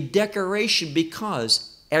 there's a decoration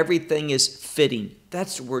because Everything is fitting.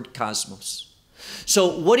 That's the word cosmos. So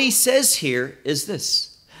what he says here is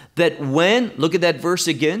this, that when, look at that verse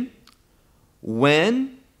again,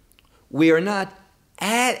 when we're not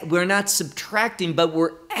subtracting, but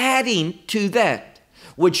we're adding to that,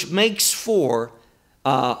 which makes for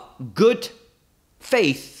good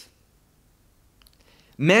faith,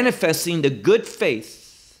 manifesting the good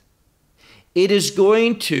faith, it is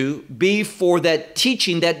going to be for that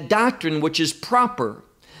teaching, that doctrine which is proper,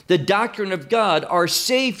 the doctrine of God, our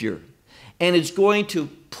Savior, and it's going to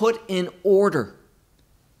put in order.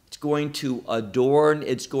 It's going to adorn,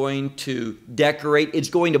 it's going to decorate, it's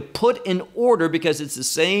going to put in order, because it's the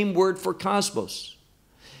same word for cosmos.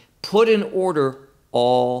 Put in order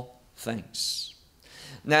all things.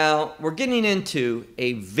 Now, we're getting into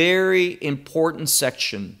a very important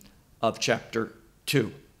section of chapter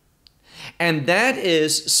 2. And that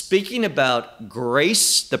is speaking about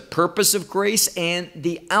grace, the purpose of grace, and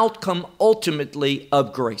the outcome ultimately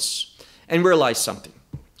of grace. And realize something.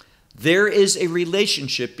 There is a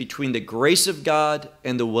relationship between the grace of God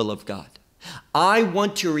and the will of God. I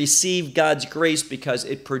want to receive God's grace because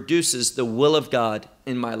it produces the will of God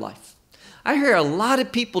in my life. I hear a lot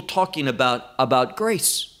of people talking about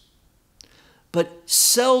grace, but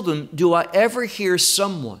seldom do I ever hear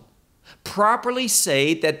someone properly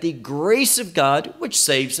say that the grace of God, which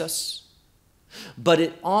saves us, but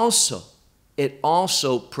it also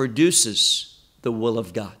produces the will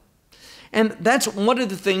of God. And that's one of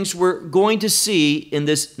the things we're going to see in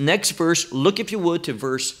this next verse. Look, if you would, to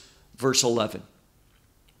verse 11.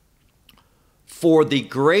 For the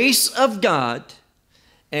grace of God,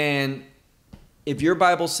 and if your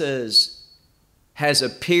Bible says has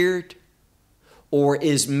appeared or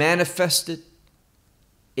is manifested,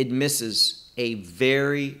 it misses a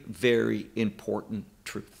very, very important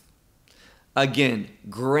truth. Again,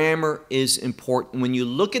 grammar is important. When you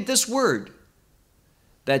look at this word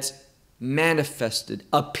that's manifested,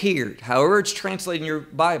 appeared, however it's translated in your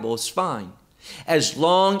Bible, is fine, as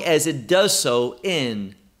long as it does so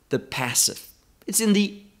in the passive. It's in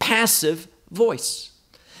the passive voice.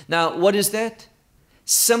 Now, what is that?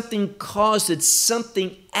 Something caused it,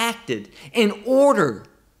 something acted in order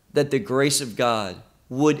that the grace of God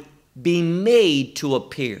would be made to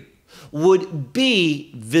appear, would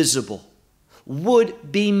be visible,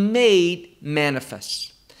 would be made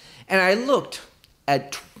manifest. And I looked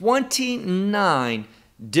at 29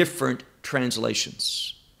 different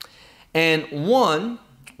translations. And one,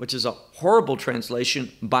 which is a horrible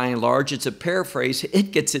translation, by and large, it's a paraphrase.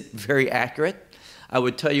 It gets it very accurate. I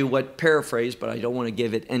would tell you what paraphrase, but I don't want to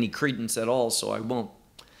give it any credence at all, so I won't.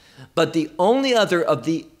 But the only other of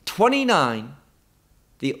the 29,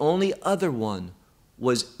 the only other one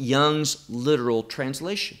was Young's literal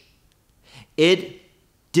translation. It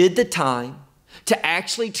did the time to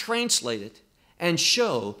actually translate it and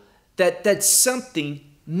show that something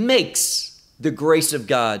makes the grace of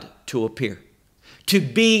God to appear, to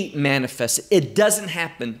be manifested. It doesn't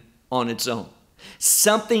happen on its own.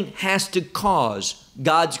 Something has to cause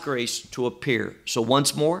God's grace to appear. So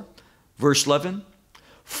once more, verse 11,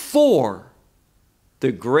 for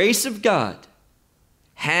the grace of God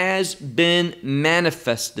has been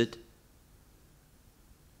manifested.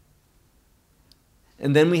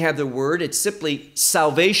 And then we have the word, it's simply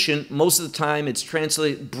salvation. Most of the time it's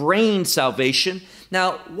translated brain salvation.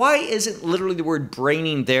 Now, why isn't literally the word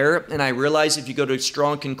braining there? And I realize if you go to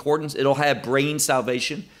Strong Concordance, it'll have brain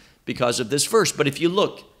salvation because of this verse. But if you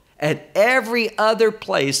look at every other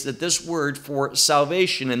place that this word for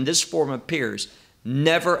salvation in this form appears,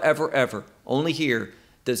 never, ever, ever, only here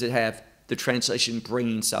does it have the translation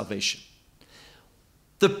bringing salvation.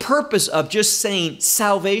 The purpose of just saying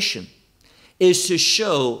salvation is to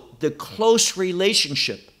show the close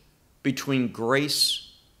relationship between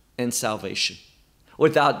grace and salvation.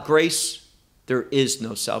 Without grace, there is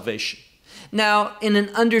no salvation. Now, in an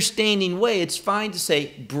understanding way, it's fine to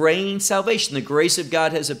say bringing salvation. The grace of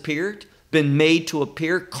God has appeared, been made to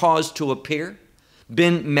appear, caused to appear,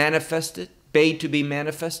 been manifested, made to be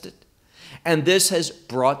manifested. And this has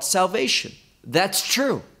brought salvation. That's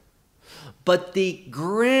true. But the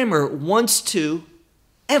grammar wants to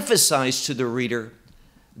emphasize to the reader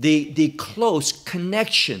the close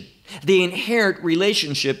connection, the inherent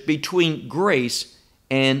relationship between grace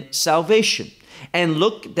and salvation. And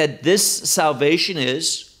look that this salvation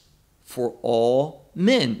is for all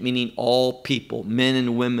men, meaning all people, men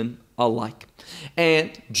and women alike,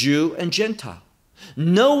 and Jew and Gentile.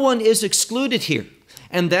 No one is excluded here.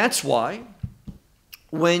 And that's why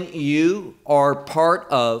when you are part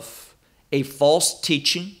of a false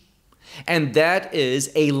teaching, And that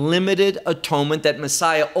is a limited atonement, that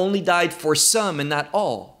Messiah only died for some and not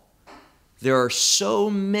all. There are so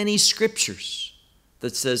many scriptures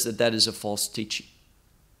that says that that is a false teaching.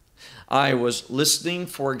 I was listening,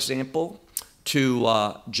 for example,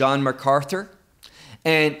 to John MacArthur,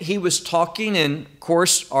 and he was talking, and of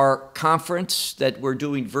course our conference that we're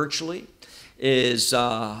doing virtually is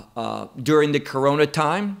during the Corona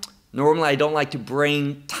time. Normally I don't like to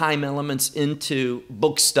bring time elements into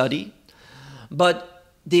book study, but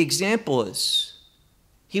the example is,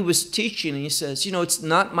 he was teaching and he says, you know, it's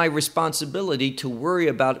not my responsibility to worry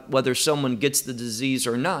about whether someone gets the disease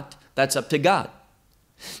or not. That's up to God.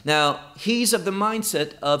 Now, he's of the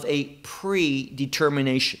mindset of a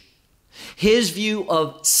predetermination. His view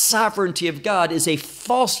of sovereignty of God is a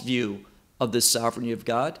false view of the sovereignty of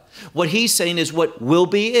God. What he's saying is what will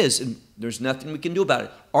be is, and there's nothing we can do about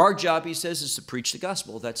it. Our job, he says, is to preach the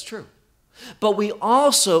gospel. That's true. But we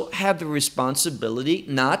also have the responsibility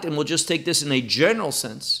not, and we'll just take this in a general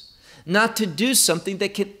sense, not to do something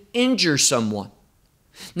that can injure someone.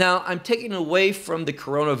 Now, I'm taking away from the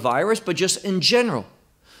coronavirus, but just in general.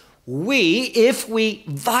 If we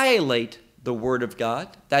violate the word of God,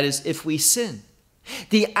 that is, if we sin,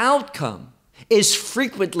 the outcome is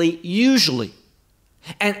frequently, usually,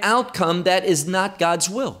 an outcome that is not God's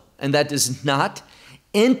will, and that does not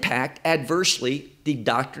impact adversely the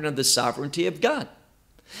doctrine of the sovereignty of God.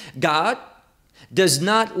 God does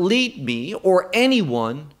not lead me or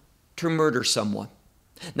anyone to murder someone.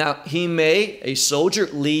 Now, a soldier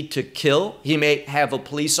lead to kill. He may have a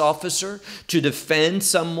police officer to defend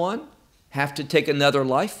someone, have to take another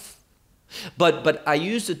life. But I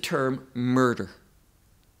use the term murder.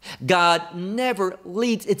 God never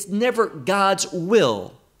leads. It's never God's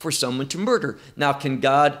will for someone to murder. Now, can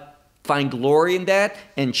God find glory in that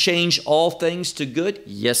and change all things to good?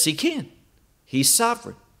 Yes, he can. He's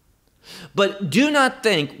sovereign. But do not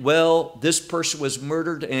think, well, this person was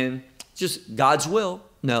murdered and just God's will.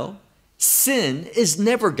 No, sin is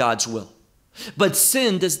never God's will. But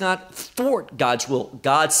sin does not thwart God's will.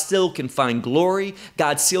 God still can find glory.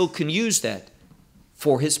 God still can use that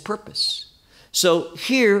for his purpose. So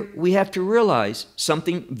here we have to realize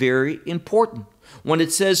something very important. When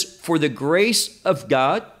it says, for the grace of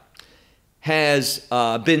God has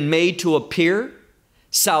been made to appear,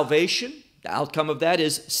 salvation, the outcome of that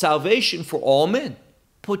is salvation for all men,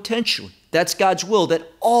 potentially. That's God's will, that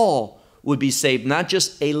all would be saved, not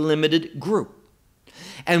just a limited group.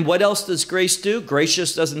 And what else does grace do? Grace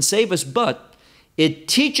just doesn't save us, but it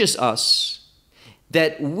teaches us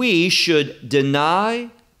that we should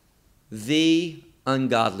deny the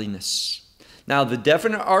ungodliness. Now, the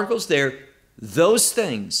definite articles there, those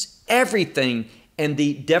things, everything, and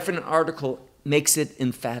the definite article makes it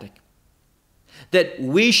emphatic. That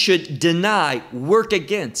we should deny, work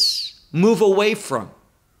against, move away from,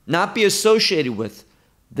 not be associated with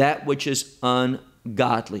that which is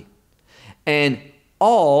ungodly. And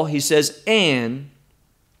all, he says, and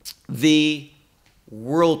the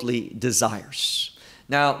worldly desires.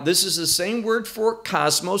 Now, this is the same word for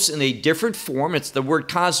cosmos in a different form. It's the word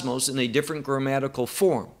cosmos in a different grammatical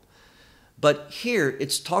form. But here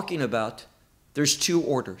it's talking about there's two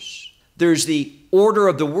orders. There's the order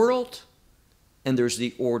of the world and there's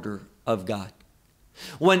the order of God.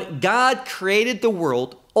 When God created the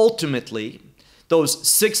world, ultimately, those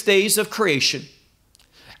 6 days of creation,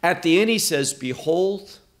 at the end he says,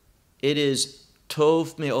 behold, it is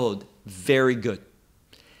tov me'od, very good.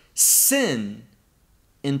 Sin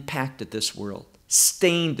impacted this world,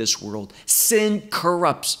 stained this world. Sin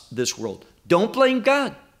corrupts this world. Don't blame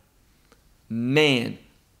God. Man,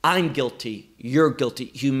 I'm guilty, you're guilty,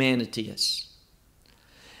 humanity is.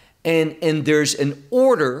 And there's an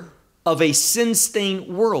order of a sin-stained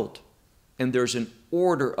world, and there's an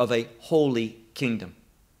order of a holy kingdom.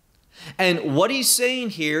 And what he's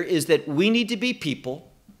saying here is that we need to be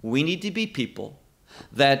people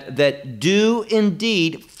that do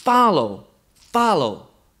indeed follow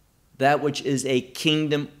that which is a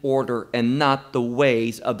kingdom order and not the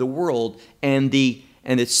ways of the world and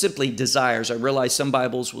it's simply desires. I realize some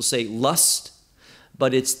Bibles will say lust,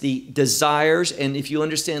 but it's the desires, and if you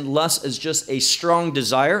understand lust as just a strong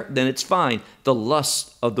desire, then it's fine, the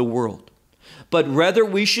lust of the world. But rather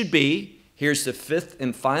we should be, here's the fifth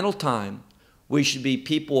and final time, we should be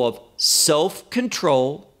people of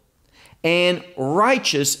self-control and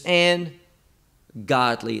righteous and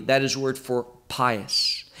godly. That is a word for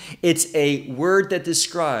pious. It's a word that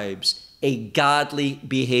describes a godly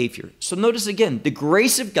behavior. So notice again, the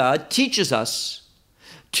grace of God teaches us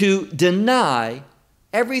to deny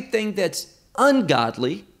everything that's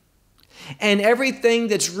ungodly and everything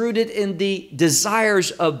that's rooted in the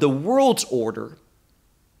desires of the world's order.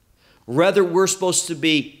 Rather, we're supposed to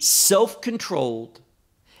be self-controlled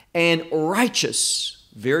and righteous.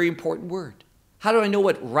 Very important word. How do I know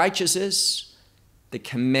what righteous is? The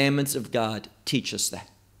commandments of God teach us that.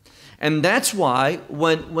 And that's why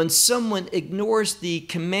when someone ignores the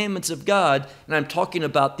commandments of God, and I'm talking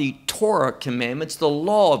about the Torah commandments, the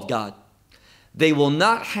law of God, they will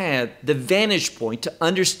not have the vantage point to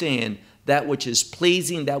understand that which is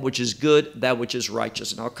pleasing, that which is good, that which is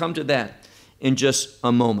righteous. And I'll come to that in just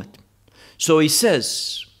a moment. So he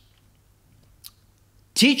says,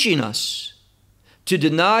 teaching us to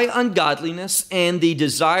deny ungodliness and the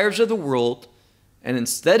desires of the world, and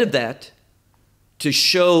instead of that, to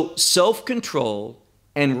show self-control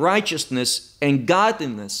and righteousness and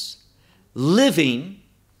godliness, living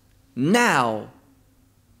now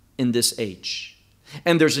in this age.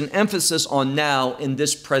 And there's an emphasis on now in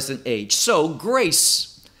this present age. So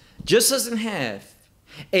grace just doesn't have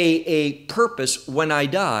a purpose when I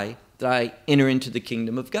die that I enter into the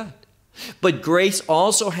kingdom of God. But grace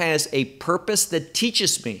also has a purpose that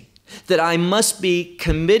teaches me that I must be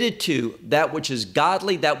committed to that which is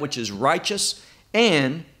godly, that which is righteous,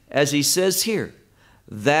 and, as he says here,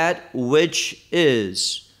 that which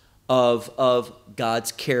is of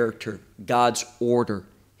God's character, God's order,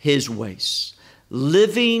 his ways,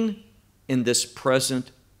 living in this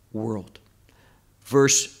present world.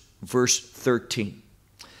 Verse 13.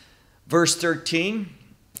 Verse 13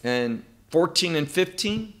 and 14 and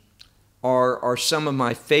 15 are some of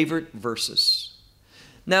my favorite verses.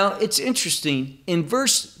 Now, it's interesting. In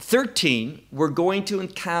verse 13, we're going to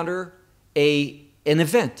encounter an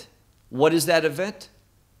event. What is that event?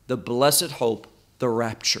 The blessed hope, the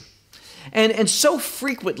rapture. And so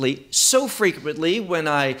frequently when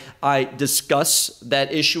I discuss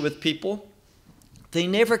that issue with people, they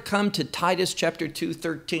never come to Titus chapter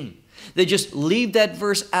 2:13. They just leave that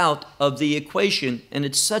verse out of the equation, and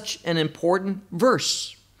it's such an important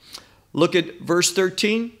verse. Look at verse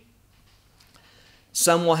 13.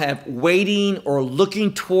 Some will have waiting or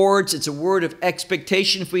looking towards. It's a word of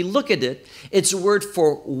expectation. If we look at it, it's a word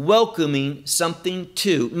for welcoming something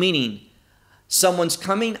to, meaning someone's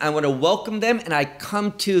coming, I want to welcome them, and I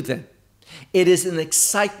come to them. It is an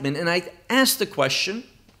excitement. And I ask the question,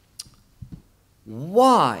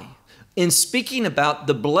 why, in speaking about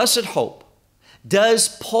the blessed hope,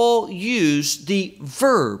 does Paul use the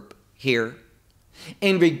verb here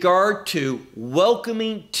in regard to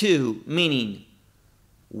welcoming to, meaning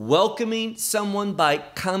welcoming someone by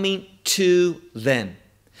coming to them?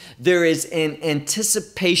 There is an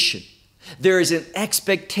anticipation. There is an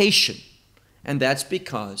expectation. And that's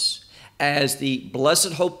because as the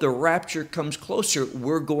blessed hope, the rapture comes closer,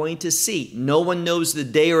 we're going to see. No one knows the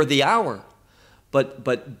day or the hour,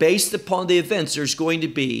 but based upon the events, there's going to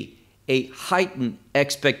be a heightened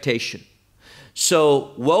expectation.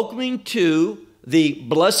 So welcoming to the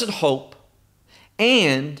blessed hope,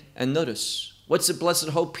 and notice, what's the blessed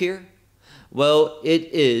hope here? Well, it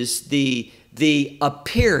is the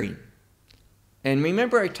appearing. And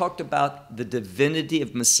remember I talked about the divinity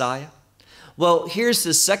of Messiah? Well, here's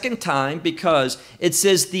the second time, because it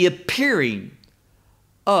says the appearing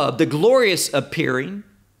of, the glorious appearing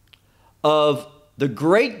of the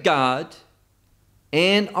great God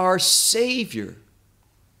and our Savior,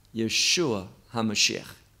 Yeshua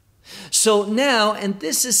HaMashiach. So now, and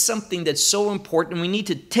this is something that's so important, we need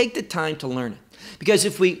to take the time to learn it. Because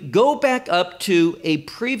if we go back up to a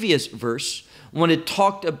previous verse, when it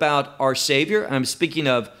talked about our Savior, I'm speaking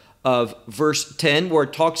of verse 10, where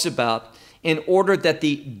it talks about in order that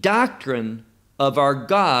the doctrine of our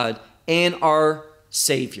God and our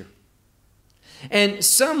Savior. And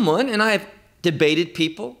someone, and I have debated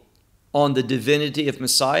people on the divinity of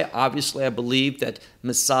Messiah. Obviously, I believe that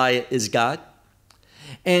Messiah is God.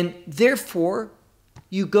 And therefore,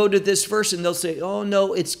 you go to this verse and they'll say, oh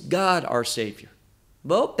no, it's God our Savior.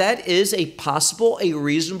 Well, that is a possible, a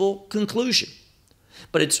reasonable conclusion.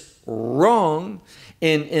 But it's wrong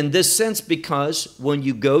in this sense, because when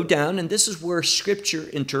you go down, and this is where Scripture,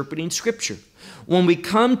 interpreting Scripture, when we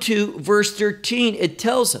come to verse 13, it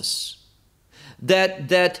tells us that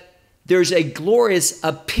there's a glorious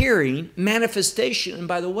appearing, manifestation. And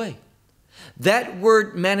by the way, that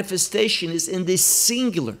word manifestation is in the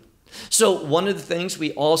singular. So one of the things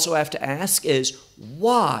we also have to ask is,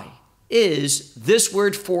 why is this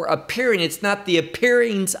word for appearing? It's not the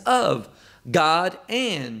appearings of God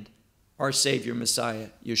and our Savior, Messiah,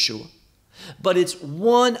 Yeshua, but it's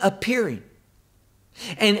one appearing.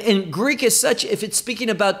 And Greek is such, if it's speaking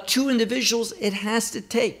about two individuals, it has to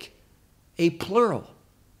take a plural.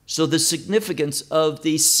 So the significance of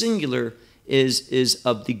the singular is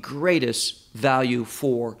of the greatest value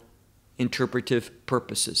for interpretive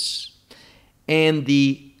purposes. And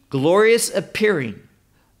the glorious appearing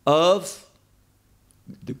of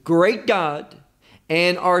the great God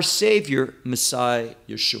and our Savior, Messiah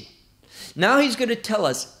Yeshua. Now he's going to tell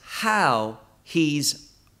us how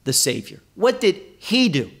he's the Savior. What did he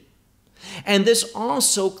do? And this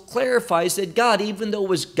also clarifies that God, even though it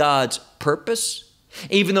was God's purpose,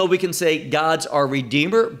 even though we can say God's our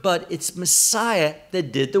Redeemer, but it's Messiah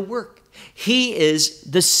that did the work. He is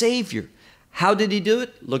the Savior. How did he do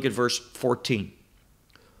it? Look at verse 14.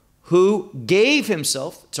 Who gave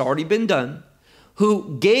himself, it's already been done,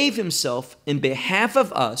 who gave himself in behalf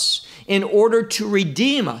of us in order to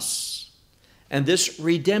redeem us. And this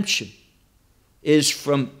redemption is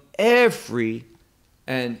from every,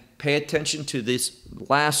 and pay attention to this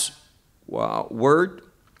last word.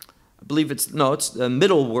 I believe it's the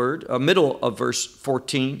middle word, middle of verse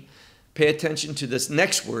 14. Pay attention to this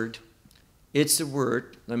next word. It's the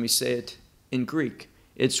word, let me say it in Greek.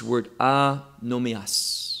 It's the word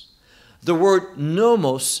anomias. The word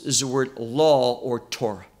nomos is the word law or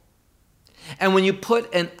Torah. And when you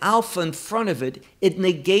put an alpha in front of it, it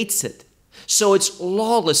negates it. So it's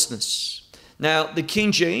lawlessness. Now, the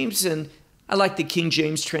King James, and I like the King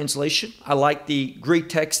James translation. I like the Greek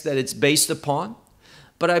text that it's based upon.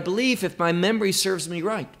 But I believe, if my memory serves me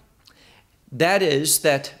right, that is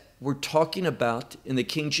that we're talking about, in the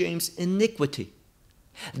King James, iniquity.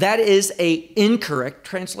 That is an incorrect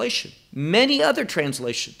translation. Many other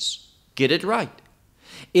translations get it right.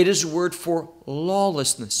 It is a word for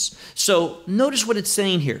lawlessness. So notice what it's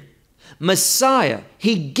saying here. Messiah,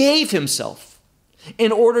 he gave himself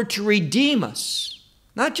in order to redeem us,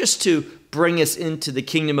 not just to bring us into the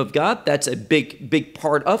kingdom of God. That's a big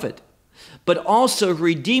part of it. But also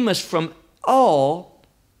redeem us from all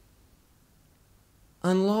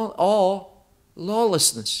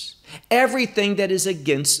lawlessness, everything that is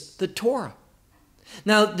against the Torah.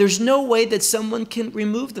 Now, there's no way that someone can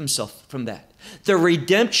remove themselves from that. The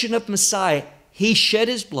redemption of Messiah, he shed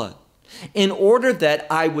his blood in order that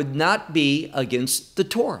I would not be against the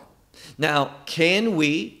Torah. Now, can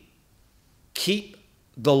we keep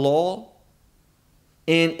the law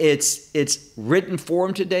in its written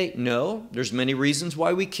form today? No, there's many reasons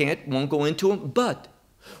why we can't, won't go into them, but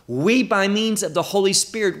we, by means of the Holy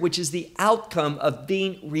Spirit, which is the outcome of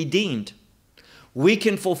being redeemed, we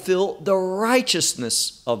can fulfill the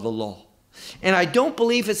righteousness of the law. And I don't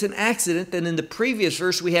believe it's an accident that in the previous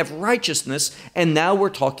verse we have righteousness, and now we're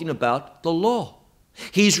talking about the law.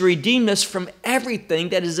 He's redeemed us from everything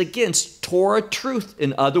that is against Torah truth,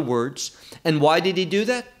 in other words. And why did he do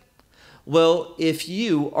that? Well, if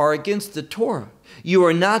you are against the Torah, you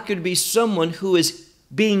are not going to be someone who is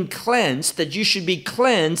being cleansed, that you should be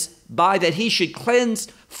cleansed by, that he should cleanse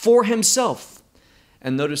for himself.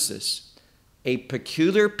 And notice this, a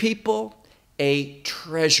peculiar people, a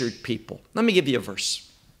treasured people. Let me give you a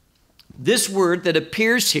verse. This word that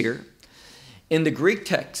appears here in the Greek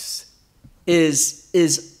text is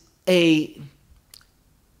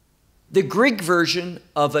the Greek version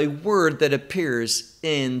of a word that appears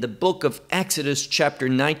in the book of Exodus chapter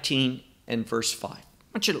 19 and verse 5. I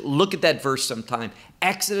want you to look at that verse sometime.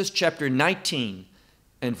 Exodus chapter 19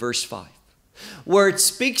 and verse 5, where it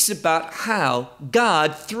speaks about how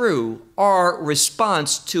God, through our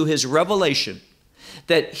response to his revelation,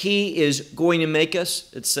 that he is going to make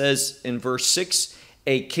us, it says in verse 6,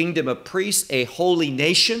 a kingdom of priests, a holy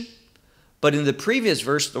nation. But in the previous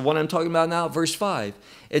verse, the one I'm talking about now, verse 5,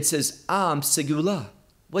 it says, Am Segula.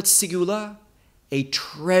 What's Segula? A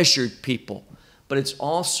treasured people. But it's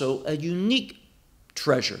also a unique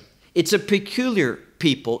treasure. It's a peculiar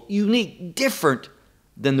people, unique, different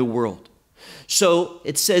than the world. So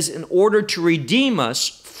it says, in order to redeem us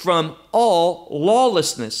from all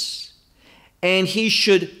lawlessness, and he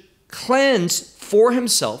should cleanse for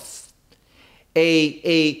himself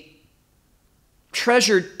a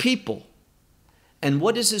treasured people. And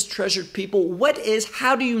what is this treasured people?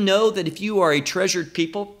 How do you know that if you are a treasured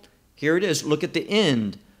people? Here it is. Look at the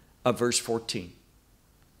end of verse 14.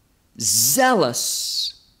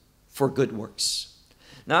 Zealous for good works.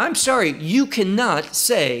 Now, I'm sorry, you cannot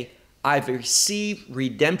say, I've received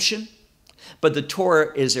redemption, but the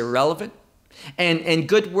Torah is irrelevant. And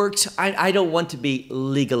good works, I don't want to be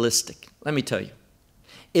legalistic. Let me tell you.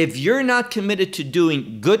 If you're not committed to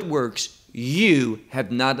doing good works, you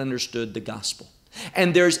have not understood the gospel.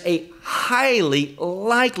 And there's a highly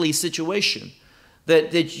likely situation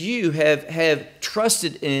that you have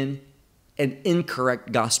trusted in an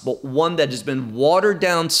incorrect gospel, one that has been watered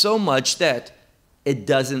down so much that it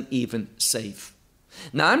doesn't even save.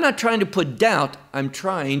 Now, I'm not trying to put doubt. I'm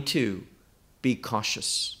trying to be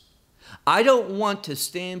cautious. I don't want to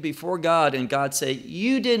stand before God and God say,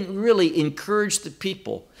 you didn't really encourage the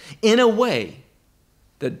people in a way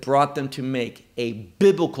that brought them to make a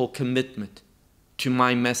biblical commitment to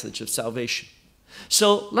my message of salvation.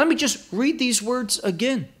 So let me just read these words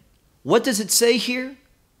again. What does it say here?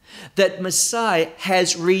 That Messiah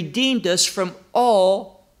has redeemed us from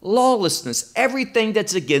all lawlessness, everything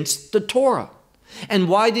that's against the Torah. And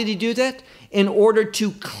why did he do that? In order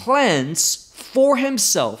to cleanse for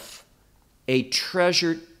himself a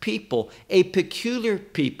treasured people, a peculiar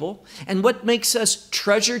people. And what makes us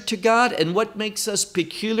treasured to God and what makes us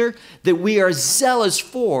peculiar? That we are zealous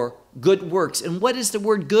for good works. And what is the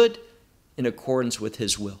word good? In accordance with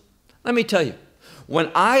his will. Let me tell you,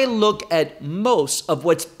 when I look at most of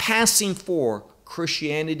what's passing for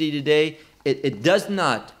Christianity today, it does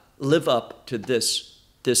not live up to this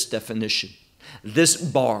definition, this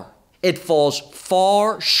bar. It falls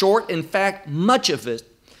far short. In fact, much of it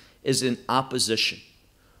is in opposition.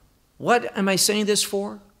 What am I saying this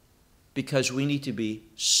for? Because we need to be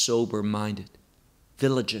sober-minded,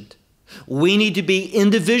 vigilant. We need to be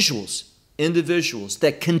individuals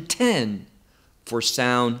that contend for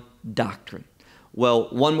sound doctrine. Well,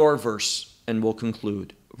 one more verse and we'll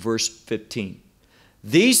conclude. Verse 15.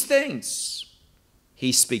 These things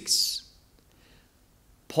he speaks.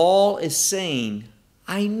 Paul is saying,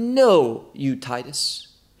 I know you, Titus.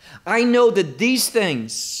 I know that these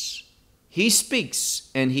things he speaks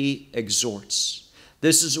and he exhorts.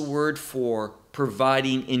 This is a word for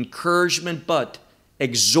providing encouragement, but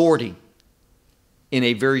exhorting in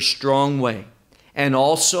a very strong way. And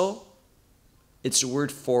also, it's a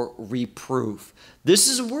word for reproof. This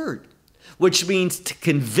is a word which means to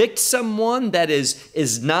convict someone that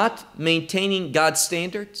is not maintaining God's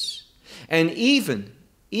standards, and even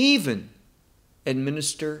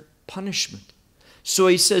administer punishment. So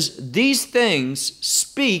he says, these things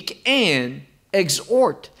speak and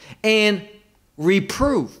exhort and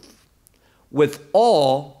reprove with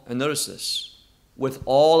all, and notice this, with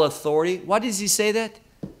all authority. Why does he say that?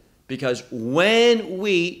 Because when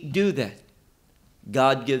we do that,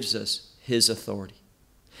 God gives us his authority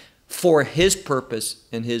for his purpose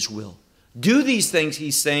and his will. Do these things,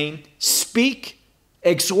 he's saying, speak,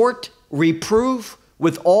 exhort, reprove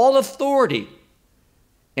with all authority,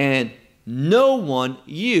 and no one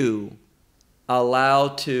you allow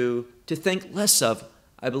to think less of.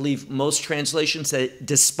 I believe most translations say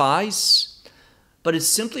despise, but it's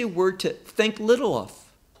simply a word to think little of,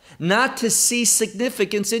 not to see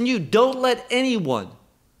significance in you. Don't let anyone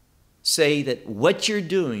say that what you're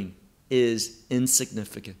doing is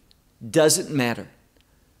insignificant, doesn't matter.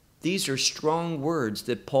 These are strong words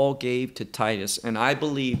that Paul gave to Titus, and I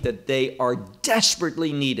believe that they are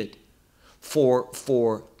desperately needed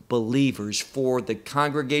for believers, for the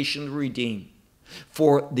congregation of the redeemed,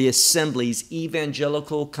 for the assemblies,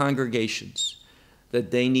 evangelical congregations,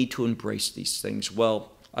 that they need to embrace these things.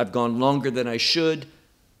 Well, I've gone longer than I should.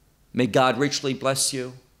 May God richly bless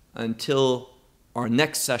you until our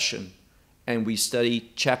next session, and we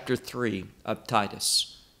study chapter 3 of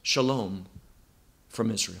Titus. Shalom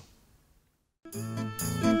from Israel.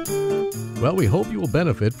 Well, we hope you will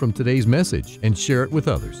benefit from today's message and share it with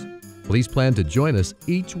others. Please plan to join us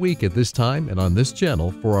each week at this time and on this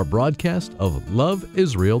channel for our broadcast of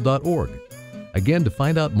LoveIsrael.org. Again, to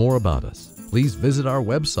find out more about us, please visit our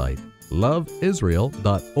website,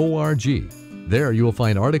 LoveIsrael.org. There you will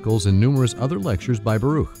find articles and numerous other lectures by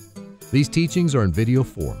Baruch. These teachings are in video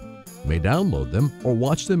form. You may download them or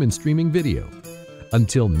watch them in streaming video.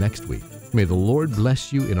 Until next week, may the Lord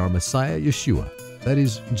bless you in our Messiah Yeshua, that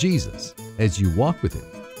is Jesus, as you walk with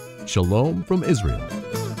him. Shalom from Israel.